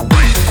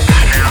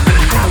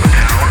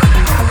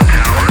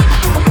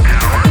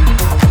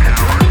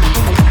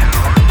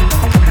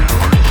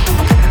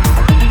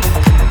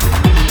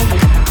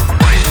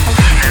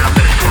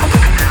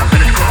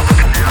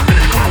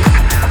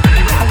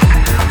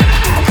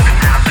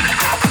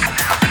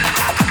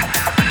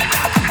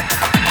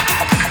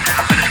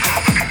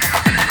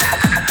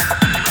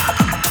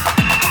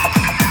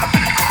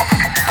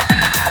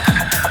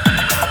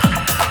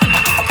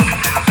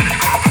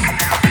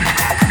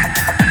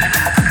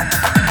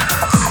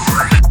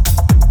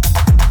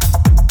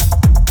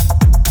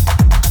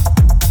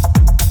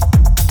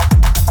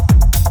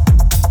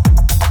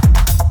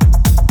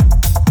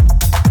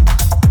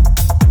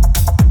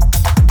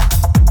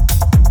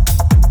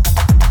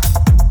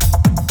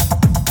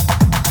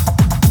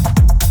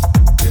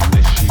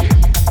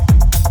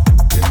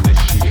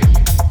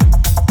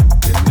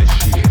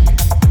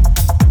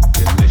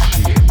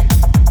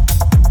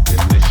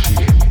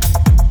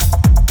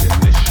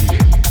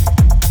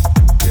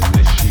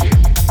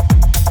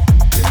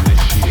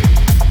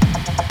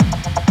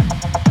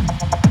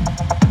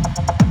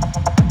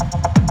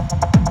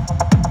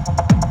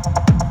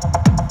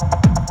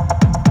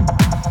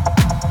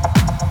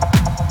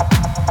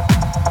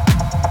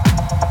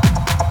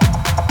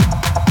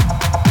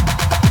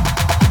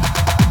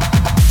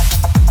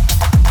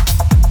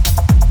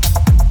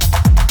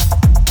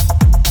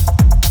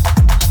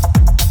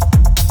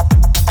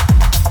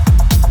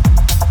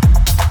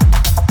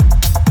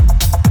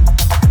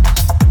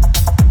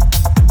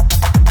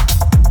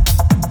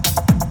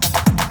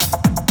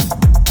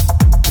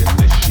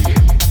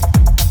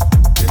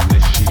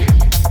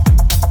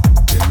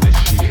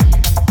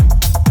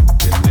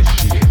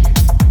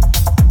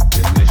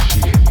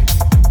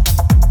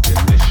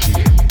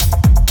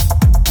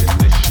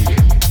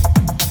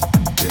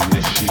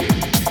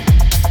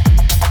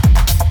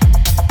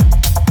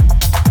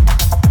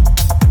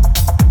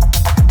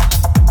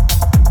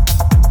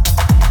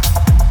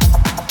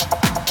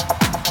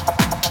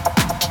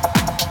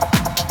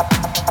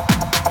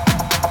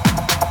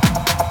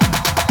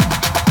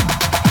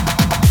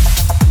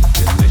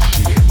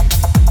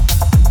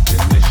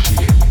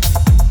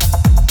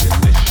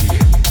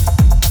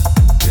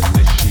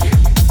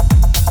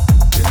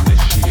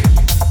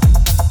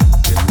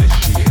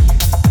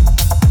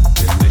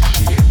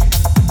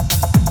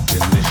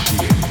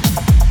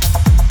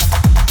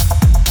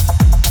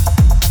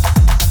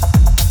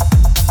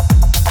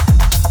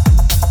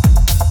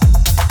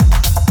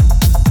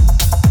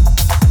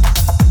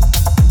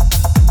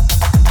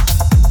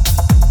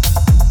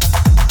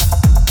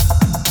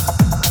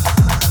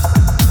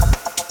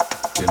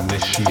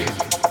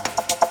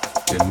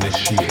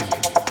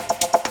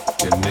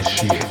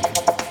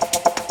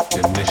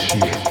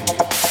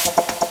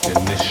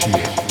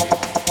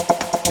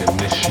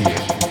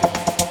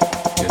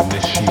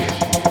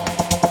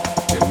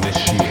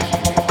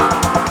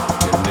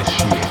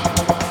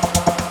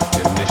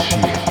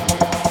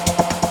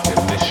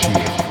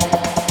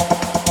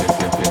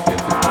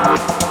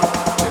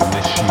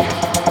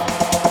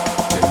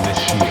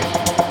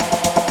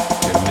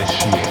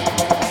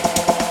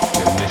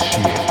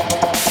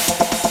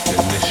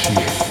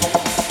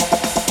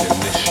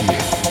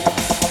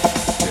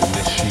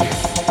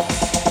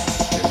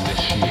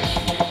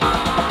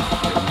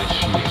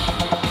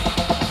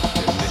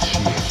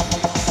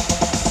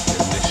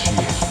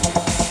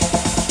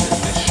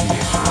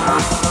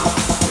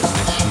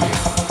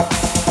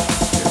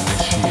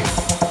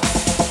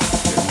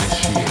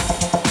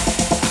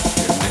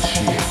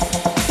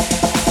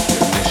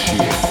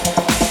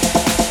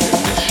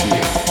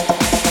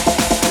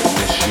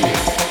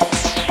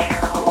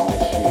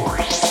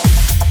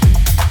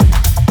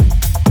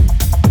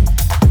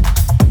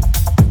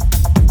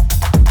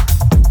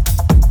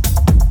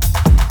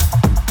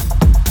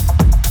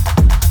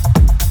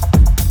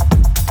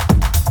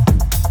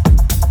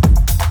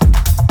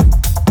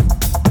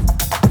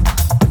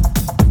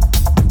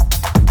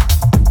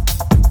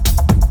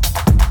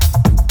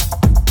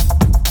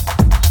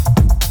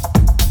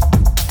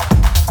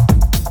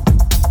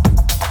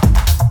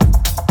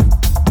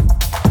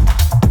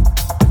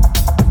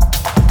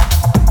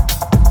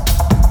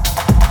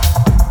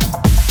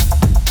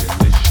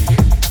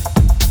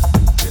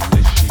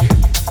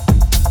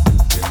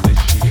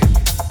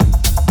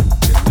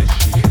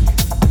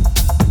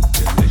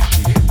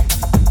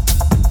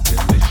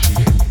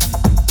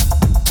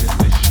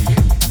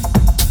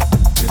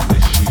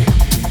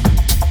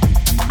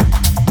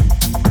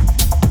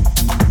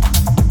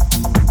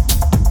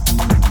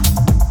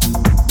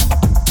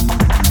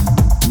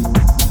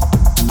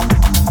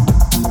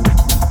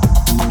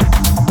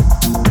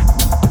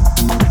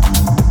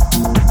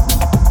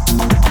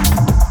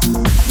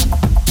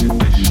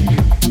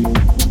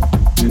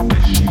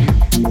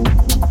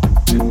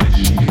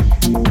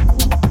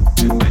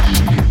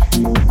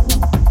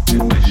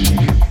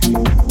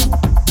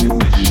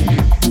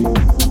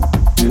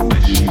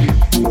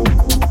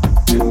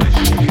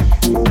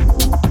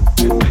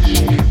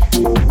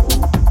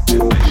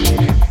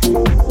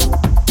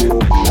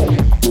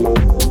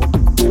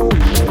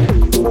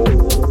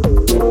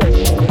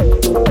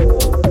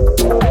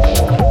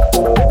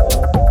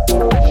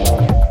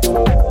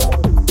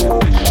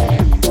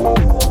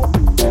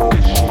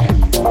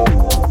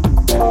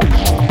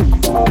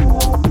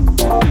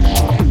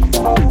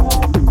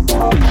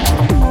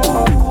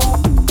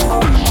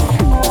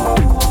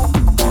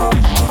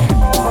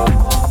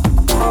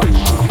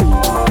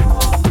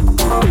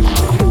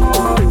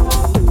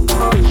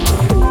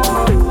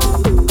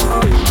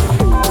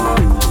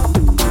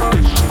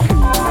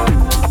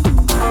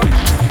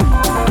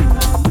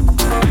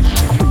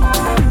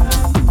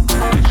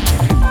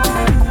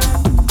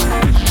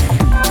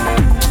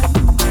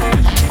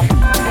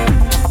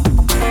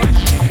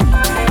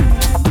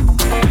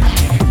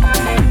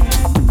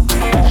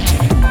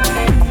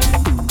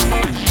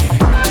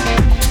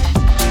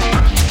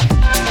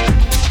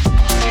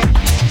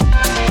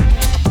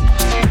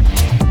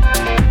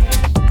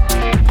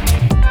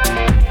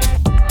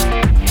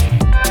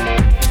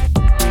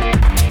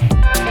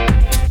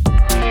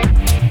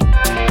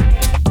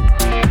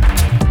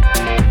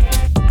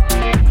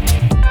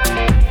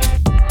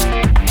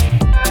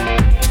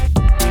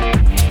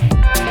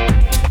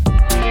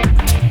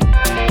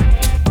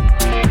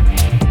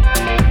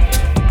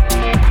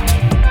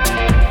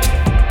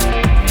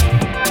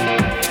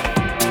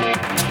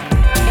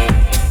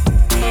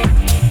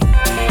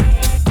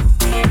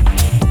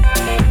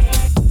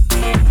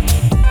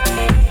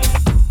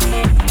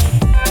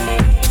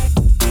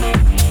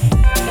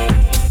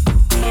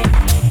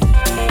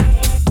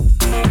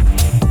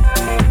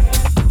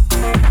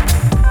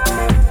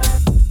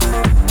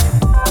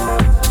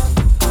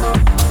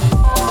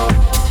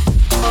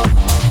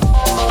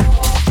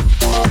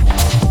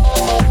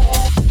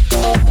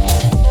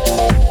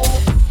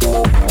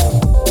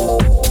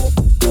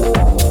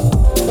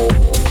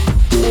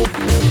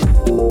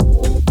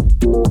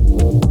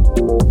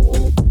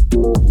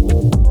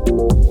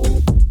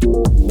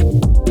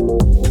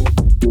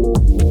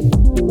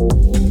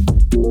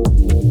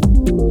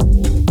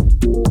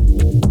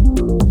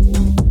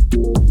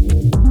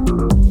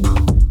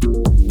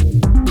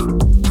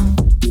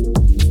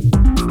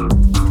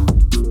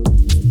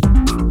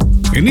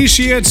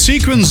 Initiate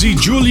Sequence, the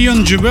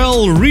Julian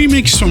Jewel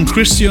remix from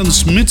Christian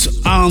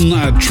Smith on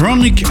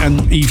Tronic,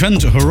 and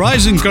Event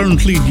Horizon,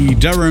 currently the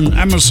Darren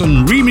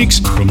Emerson remix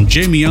from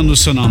Jamie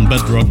Anderson on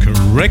Bedrock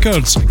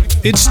Records.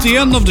 It's the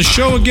end of the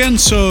show again,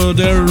 so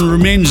there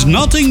remains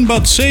nothing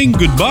but saying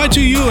goodbye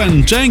to you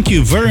and thank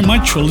you very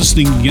much for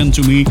listening again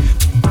to me,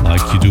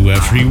 like you do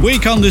every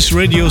week on this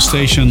radio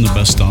station, the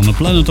best on the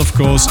planet, of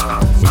course,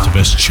 with the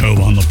best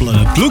show on the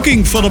planet,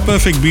 Looking for the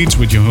Perfect Beat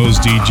with your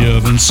host DJ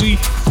Urban C.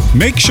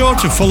 Make sure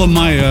to follow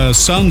my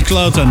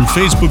SoundCloud and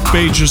Facebook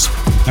pages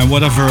and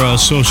whatever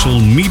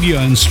social media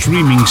and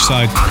streaming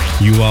site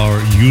you are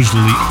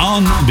usually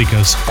on,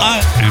 because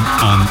I am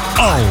on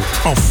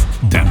all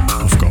of them,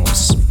 of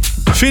course.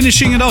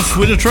 Finishing it off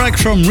with a track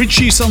from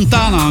Richie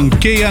Santana on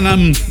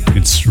KNM.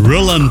 It's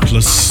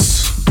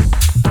Relentless.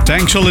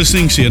 Thanks for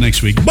listening. See you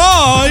next week.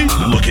 Bye!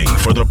 Looking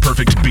for the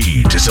Perfect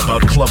Beat is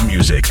about club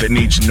music that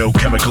needs no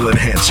chemical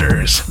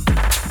enhancers.